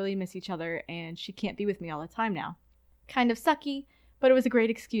both really miss each other, and she can't be with me all the time now. Kind of sucky, but it was a great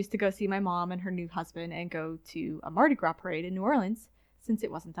excuse to go see my mom and her new husband and go to a Mardi Gras parade in New Orleans, since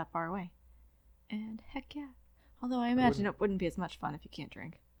it wasn't that far away. And heck yeah. Although I imagine it wouldn't be as much fun if you can't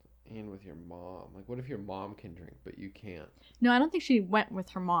drink. And with your mom. Like, what if your mom can drink, but you can't? No, I don't think she went with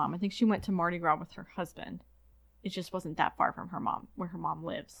her mom. I think she went to Mardi Gras with her husband. It just wasn't that far from her mom, where her mom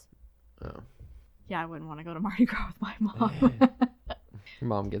lives. Oh. Yeah, I wouldn't want to go to Mardi Gras with my mom. Your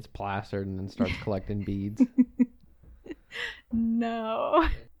mom gets plastered and then starts collecting beads. No. Oh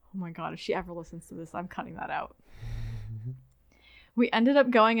my god, if she ever listens to this, I'm cutting that out. We ended up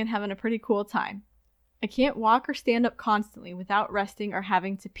going and having a pretty cool time. I can't walk or stand up constantly without resting or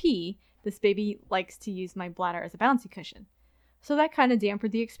having to pee. This baby likes to use my bladder as a bouncy cushion. So that kind of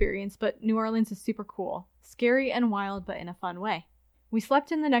dampened the experience, but New Orleans is super cool. Scary and wild, but in a fun way. We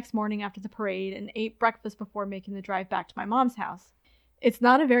slept in the next morning after the parade and ate breakfast before making the drive back to my mom's house. It's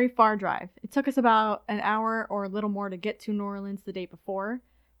not a very far drive. It took us about an hour or a little more to get to New Orleans the day before,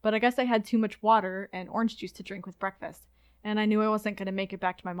 but I guess I had too much water and orange juice to drink with breakfast, and I knew I wasn't going to make it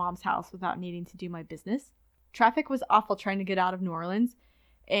back to my mom's house without needing to do my business. Traffic was awful trying to get out of New Orleans,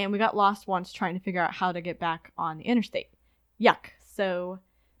 and we got lost once trying to figure out how to get back on the interstate. Yuck. So,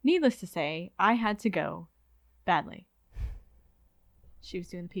 needless to say, I had to go badly. She was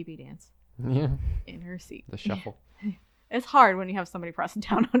doing the PB dance. Yeah. In her seat. The shuffle. It's hard when you have somebody pressing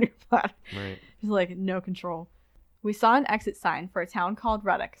down on your bladder. Right. Just like no control. We saw an exit sign for a town called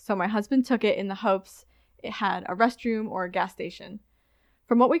Reddick, so my husband took it in the hopes it had a restroom or a gas station.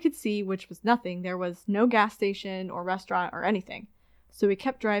 From what we could see, which was nothing, there was no gas station or restaurant or anything. So we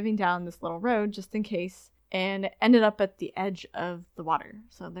kept driving down this little road just in case, and ended up at the edge of the water.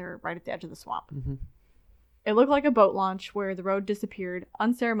 So they're right at the edge of the swamp. Mm-hmm. It looked like a boat launch where the road disappeared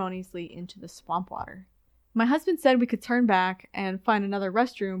unceremoniously into the swamp water. My husband said we could turn back and find another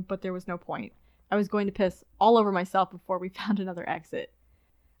restroom, but there was no point. I was going to piss all over myself before we found another exit.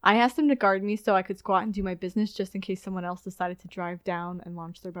 I asked him to guard me so I could squat and do my business just in case someone else decided to drive down and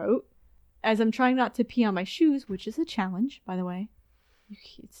launch their boat. As I'm trying not to pee on my shoes, which is a challenge, by the way.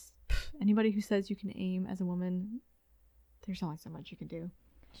 Anybody who says you can aim as a woman, there's only so much you can do.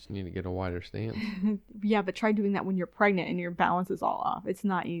 Just need to get a wider stance. Yeah, but try doing that when you're pregnant and your balance is all off. It's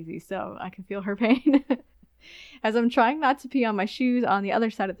not easy, so I can feel her pain. As I'm trying not to pee on my shoes on the other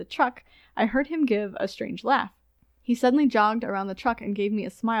side of the truck, I heard him give a strange laugh. He suddenly jogged around the truck and gave me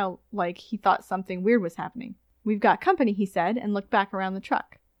a smile like he thought something weird was happening. "We've got company," he said, and looked back around the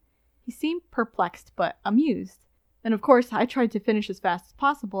truck. He seemed perplexed but amused. And of course, I tried to finish as fast as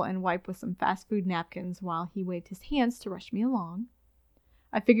possible and wipe with some fast food napkins while he waved his hands to rush me along.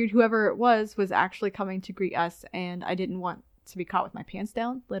 I figured whoever it was actually coming to greet us, and I didn't want to be caught with my pants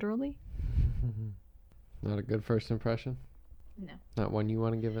down, literally. Not a good first impression? No. Not one you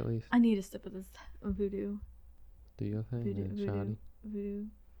want to give at least? I need a sip of this voodoo. Do your thing, Voodoo.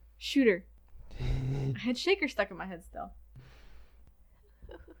 Shooter. I had shaker stuck in my head still.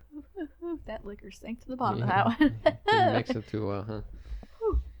 That liquor sank to the bottom of that one. Didn't mix it too well, huh?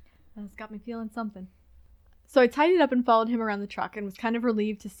 That's got me feeling something. So I tidied up and followed him around the truck and was kind of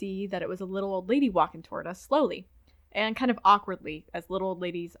relieved to see that it was a little old lady walking toward us slowly and kind of awkwardly, as little old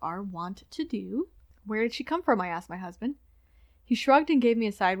ladies are wont to do. "Where did she come from?" I asked my husband. He shrugged and gave me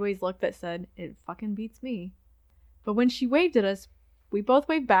a sideways look that said, "It fucking beats me." But when she waved at us, we both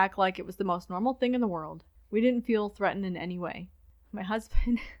waved back like it was the most normal thing in the world. We didn't feel threatened in any way. My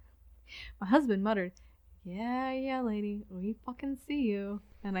husband muttered, Yeah, lady, we fucking see you."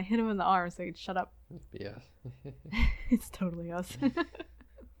 And I hit him in the arm so he'd shut up. Yes. It's totally us.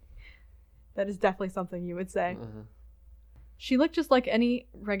 That is definitely something you would say. Uh-huh. She looked just like any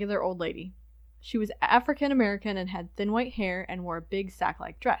regular old lady. She was African American and had thin white hair and wore a big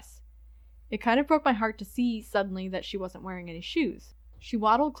sack-like dress. It kind of broke my heart to see suddenly that she wasn't wearing any shoes. She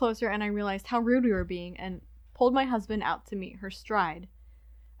waddled closer and I realized how rude we were being and pulled my husband out to meet her stride.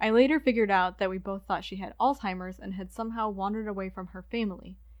 I later figured out that we both thought she had Alzheimer's and had somehow wandered away from her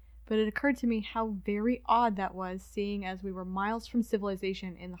family. But it occurred to me how very odd that was, seeing as we were miles from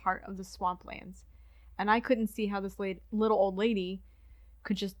civilization in the heart of the swamplands. And I couldn't see how this little old lady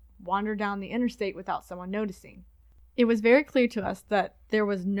could just wander down the interstate without someone noticing. It was very clear to us that there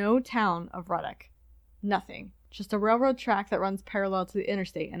was no town of Ruddock. Nothing. Just a railroad track that runs parallel to the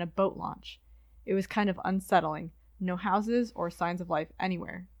interstate and a boat launch. It was kind of unsettling. No houses or signs of life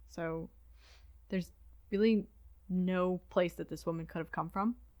anywhere. So there's really no place that this woman could have come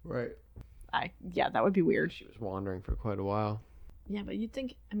from. Right. Yeah, that would be weird. She was wandering for quite a while. Yeah, but you'd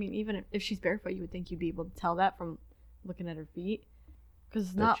think, even if she's barefoot, you would think you'd be able to tell that from looking at her feet. Because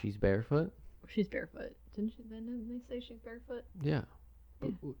it's not. She's barefoot? She's barefoot. Didn't they say she's barefoot? Yeah.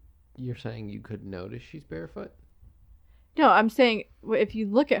 You're saying you could notice she's barefoot? No, I'm saying if you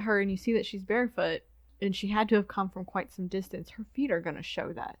look at her and you see that she's barefoot, and she had to have come from quite some distance, her feet are going to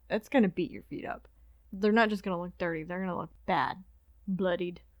show that. That's going to beat your feet up. They're not just going to look dirty. They're going to look bad.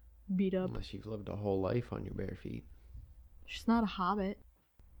 Bloodied. Beat up. Unless you've lived a whole life on your bare feet. She's not a hobbit.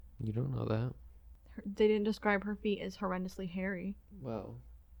 You don't know that. They didn't describe her feet as horrendously hairy. Well,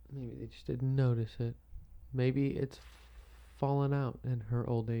 maybe they just didn't notice it. Maybe it's fallen out in her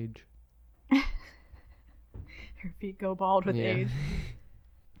old age. Her feet go bald with age.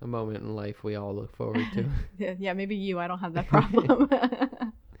 A moment in life we all look forward to. Yeah, maybe you. I don't have that problem.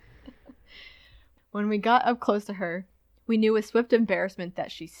 When we got up close to her, we knew with swift embarrassment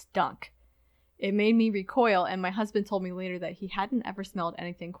that she stunk. It made me recoil, and my husband told me later that he hadn't ever smelled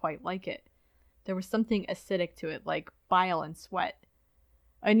anything quite like it. There was something acidic to it, like bile and sweat.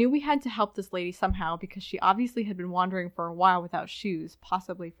 I knew we had to help this lady somehow because she obviously had been wandering for a while without shoes,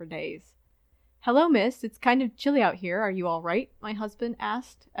 possibly for days. "Hello, miss. It's kind of chilly out here. Are you all right?" my husband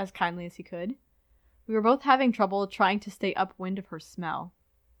asked, as kindly as he could. We were both having trouble trying to stay upwind of her smell.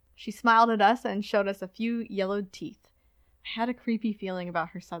 She smiled at us and showed us a few yellowed teeth. I had a creepy feeling about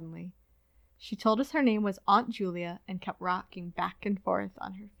her suddenly. She told us her name was Aunt Julia and kept rocking back and forth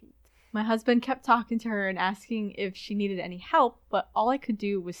on her feet. My husband kept talking to her and asking if she needed any help, but all I could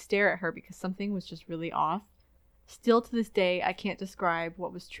do was stare at her because something was just really off. Still to this day, I can't describe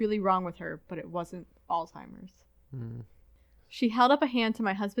what was truly wrong with her, but it wasn't Alzheimer's. She held up a hand to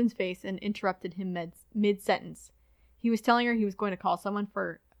my husband's face and interrupted him mid-sentence. He was telling her he was going to call someone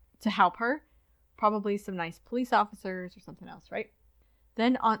to help her, probably some nice police officers or something else, right?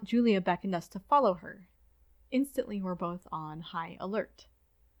 Then Aunt Julia beckoned us to follow her. Instantly, we're both on high alert.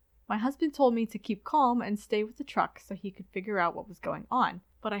 My husband told me to keep calm and stay with the truck so he could figure out what was going on,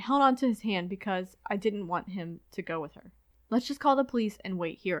 but I held on to his hand because I didn't want him to go with her. "Let's just call the police and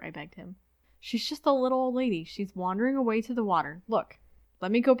wait here," I begged him. "She's just a little old lady. She's wandering away to the water. Look,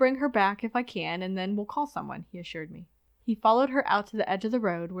 let me go bring her back if I can, and then we'll call someone," he assured me. He followed her out to the edge of the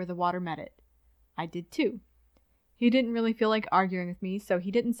road where the water met it. I did too. He didn't really feel like arguing with me, so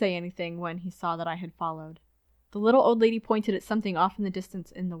he didn't say anything when he saw that I had followed. The little old lady pointed at something off in the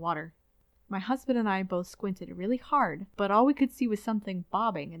distance in the water. My husband and I both squinted really hard, but all we could see was something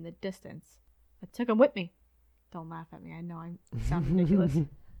bobbing in the distance. I took him with me. Don't laugh at me. I know I sound ridiculous.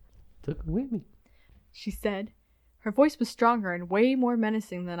 Took him with me, she said. Her voice was stronger and way more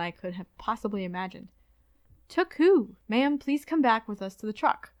menacing than I could have possibly imagined. Took who? Ma'am, please come back with us to the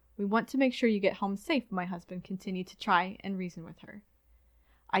truck. We want to make sure you get home safe, my husband continued to try and reason with her.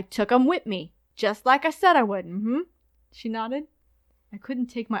 I took 'em with me, just like I said I would, she nodded. I couldn't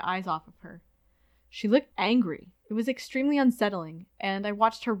take my eyes off of her. She looked angry. It was extremely unsettling, and I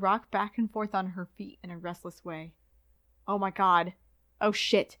watched her rock back and forth on her feet in a restless way. Oh my god. Oh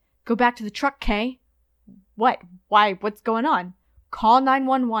shit. Go back to the truck, Kay. What? Why? What's going on? Call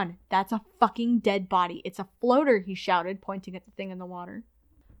 911. That's a fucking dead body. It's a floater, he shouted, pointing at the thing in the water.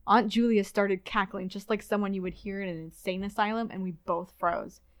 Aunt Julia started cackling just like someone you would hear in an insane asylum, and we both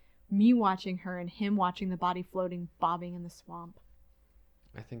froze. Me watching her and him watching the body floating, bobbing in the swamp.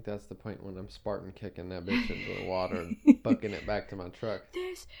 I think that's the point when I'm Spartan kicking that bitch into the water and bucking it back to my truck.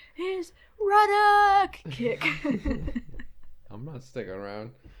 This is Ruddock! Kick. I'm not sticking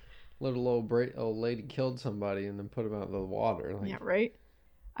around. Little old lady killed somebody and then put him out of the water. Yeah, right?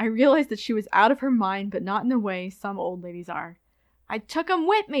 I realized that she was out of her mind, but not in the way some old ladies are. I took him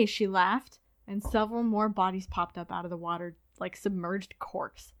with me, she laughed, and several more bodies popped up out of the water like submerged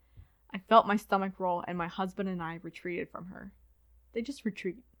corks. I felt my stomach roll, and my husband and I retreated from her. They just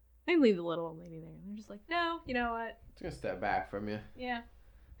retreat. They leave the little old lady there. They're just like, no, you know what? It's gonna step back from you. Yeah.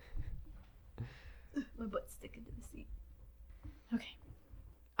 My butt's sticking to the seat. Okay.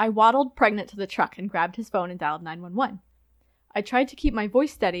 I waddled pregnant to the truck and grabbed his phone and dialed 911. I tried to keep my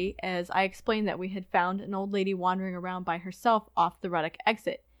voice steady as I explained that we had found an old lady wandering around by herself off the Ruddock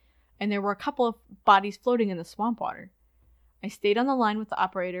exit, and there were a couple of bodies floating in the swamp water. I stayed on the line with the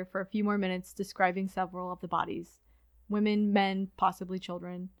operator for a few more minutes, describing several of the bodies. Women, men, possibly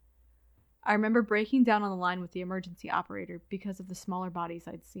children. I remember breaking down on the line with the emergency operator because of the smaller bodies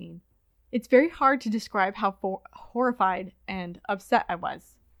I'd seen. It's very hard to describe how horrified and upset I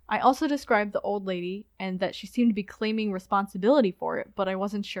was. I also described the old lady and that she seemed to be claiming responsibility for it, but I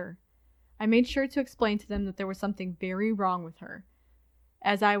wasn't sure. I made sure to explain to them that there was something very wrong with her.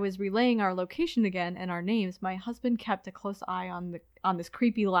 As I was relaying our location again and our names, my husband kept a close eye on this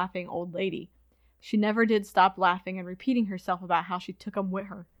creepy laughing old lady. She never did stop laughing and repeating herself about how she took him with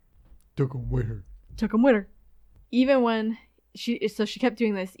her. Took him with her. Took him with her. She kept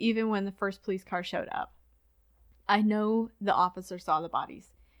doing this even when the first police car showed up. I know the officer saw the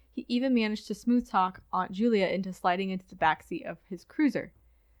bodies. He even managed to smooth talk Aunt Julia into sliding into the backseat of his cruiser.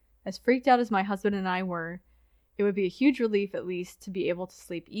 As freaked out as my husband and I were, it would be a huge relief at least to be able to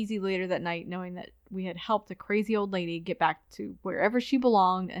sleep easy later that night knowing that we had helped a crazy old lady get back to wherever she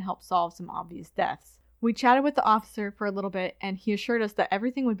belonged and help solve some obvious deaths. We chatted with the officer for a little bit and he assured us that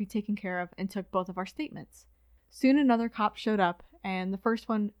everything would be taken care of and took both of our statements. Soon another cop showed up and the first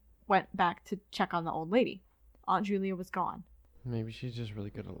one went back to check on the old lady. Aunt Julia was gone. Maybe she's just really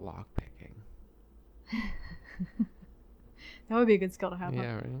good at lock picking. That would be a good skill to have.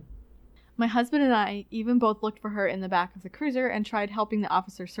 Yeah, right? My husband and I even both looked for her in the back of the cruiser and tried helping the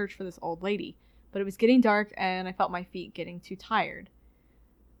officer search for this old lady, but it was getting dark and I felt my feet getting too tired.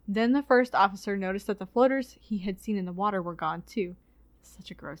 Then the first officer noticed that the floaters he had seen in the water were gone too. Such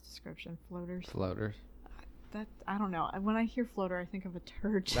a gross description. Floaters. I don't know. When I hear floater, I think of a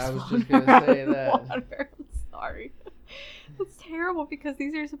turd. I was just going to say that. Water. I'm sorry. It's terrible because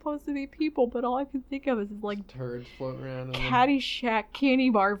these are supposed to be people, but all I can think of is like turds floating around. Caddyshack candy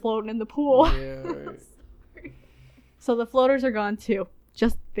bar floating in the pool. Yeah, right. Sorry. So the floaters are gone too.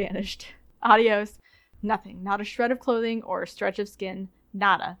 Just vanished. Adios. Nothing. Not a shred of clothing or a stretch of skin.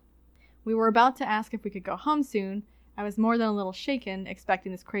 Nada. We were about to ask if we could go home soon. I was more than a little shaken,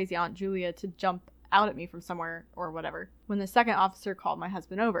 expecting this crazy Aunt Julia to jump out at me from somewhere or whatever, when the second officer called my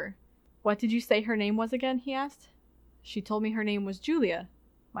husband over. What did you say her name was again? He asked. She told me her name was Julia.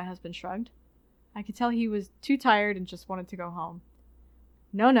 My husband shrugged. I could tell he was too tired and just wanted to go home.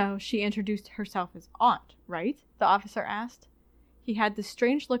 No, she introduced herself as Aunt, right? The officer asked. He had this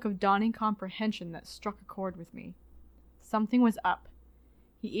strange look of dawning comprehension that struck a chord with me. Something was up.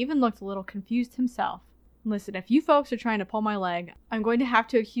 He even looked a little confused himself. Listen, if you folks are trying to pull my leg, I'm going to have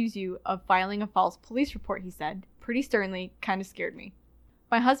to accuse you of filing a false police report, he said, pretty sternly, kind of scared me.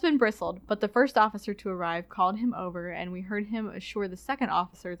 My husband bristled, but the first officer to arrive called him over, and we heard him assure the second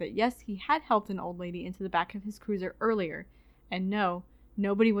officer that yes, he had helped an old lady into the back of his cruiser earlier, and no,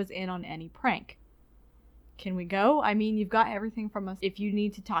 nobody was in on any prank. Can we go? I mean, you've got everything from us if you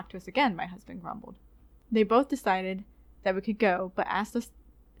need to talk to us again, my husband grumbled. They both decided that we could go, but asked us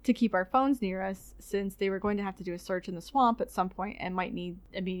to keep our phones near us since they were going to have to do a search in the swamp at some point and might need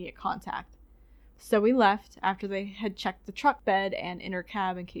immediate contact. So we left after they had checked the truck bed and inner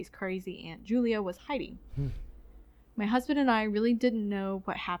cab in case crazy Aunt Julia was hiding. My husband and I really didn't know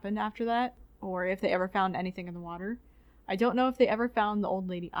what happened after that. or if they ever found anything in the water. I don't know if they ever found the old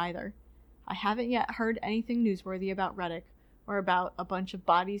lady either. I haven't yet heard anything newsworthy about Reddick or about a bunch of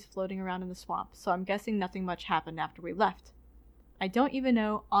bodies floating around in the swamp, so I'm guessing nothing much happened after we left. I don't even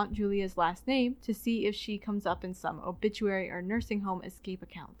know Aunt Julia's last name to see if she comes up in some obituary or nursing home escape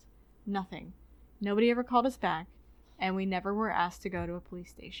account. Nothing. Nobody ever called us back, and we never were asked to go to a police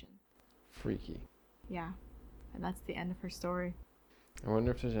station. Freaky. Yeah, and that's the end of her story. I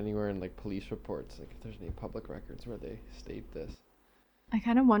wonder if there's anywhere in like police reports, like if there's any public records where they state this. I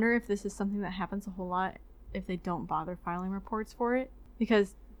kind of wonder if this is something that happens a whole lot if they don't bother filing reports for it.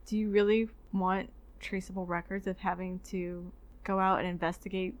 Because do you really want traceable records of having to go out and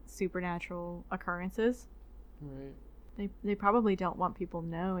investigate supernatural occurrences? Right. They probably don't want people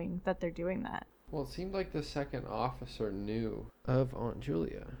knowing that they're doing that. Well, it seemed like the second officer knew of Aunt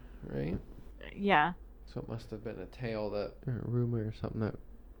Julia, right? Yeah. So it must have been a tale that, or a rumor or something that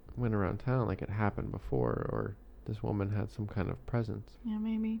went around town, like it happened before, or this woman had some kind of presence. Yeah,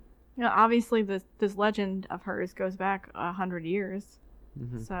 maybe. You know, obviously this legend of hers goes back 100 years.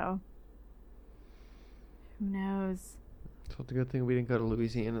 Mm-hmm. So, who knows? So it's a good thing we didn't go to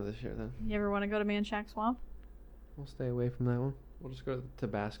Louisiana this year then. You ever want to go to Manchac Swamp? We'll stay away from that one. We'll just go to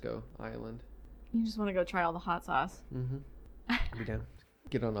Tabasco Island. You just want to go try all the hot sauce. Mm-hmm. Be down.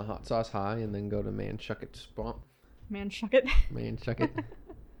 Get on a hot sauce high and then go to Manchucket Swamp. Manchucket? Manchucket.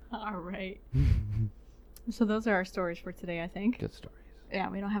 All right. So those are our stories for today, I think. Good stories. Yeah,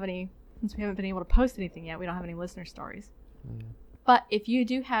 we don't have any, since we haven't been able to post anything yet, we don't have any listener stories. Yeah. But if you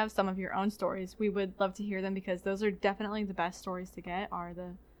do have some of your own stories, we would love to hear them, because those are definitely the best stories to get, are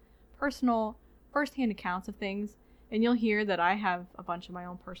the personal, first-hand accounts of things. And you'll hear that I have a bunch of my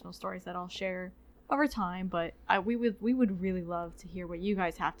own personal stories that I'll share over time, but we would really love to hear what you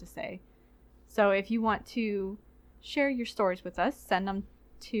guys have to say. So if you want to share your stories with us, send them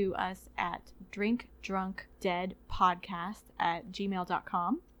to us at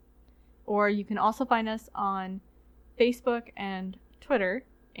drinkdrunkdeadpodcast@gmail.com. Or you can also find us on Facebook and Twitter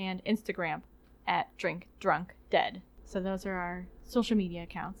and Instagram at drinkdrunkdead. So those are our social media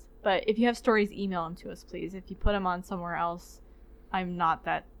accounts. But if you have stories, email them to us, please. If you put them on somewhere else, I'm not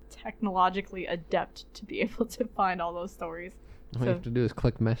that technologically adept to be able to find all those stories. All you have to do is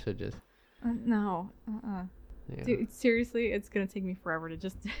click messages. No. Yeah. Dude, seriously, it's going to take me forever to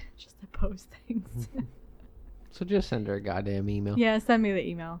just to post things. So just send her a goddamn email. Yeah, send me the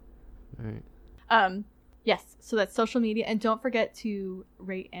email. All right. Yes, so that's social media. And don't forget to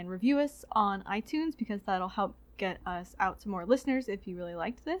rate and review us on iTunes, because that'll help get us out to more listeners if you really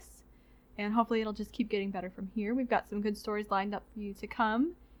liked this. And hopefully it'll just keep getting better from here. We've got some good stories lined up for you to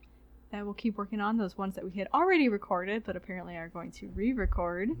come that we'll keep working on. Those ones that we had already recorded, but apparently are going to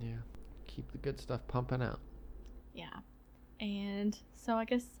re-record. Yeah. Keep the good stuff pumping out. Yeah. And so I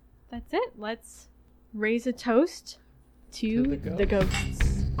guess that's it. Let's raise a toast to the ghosts.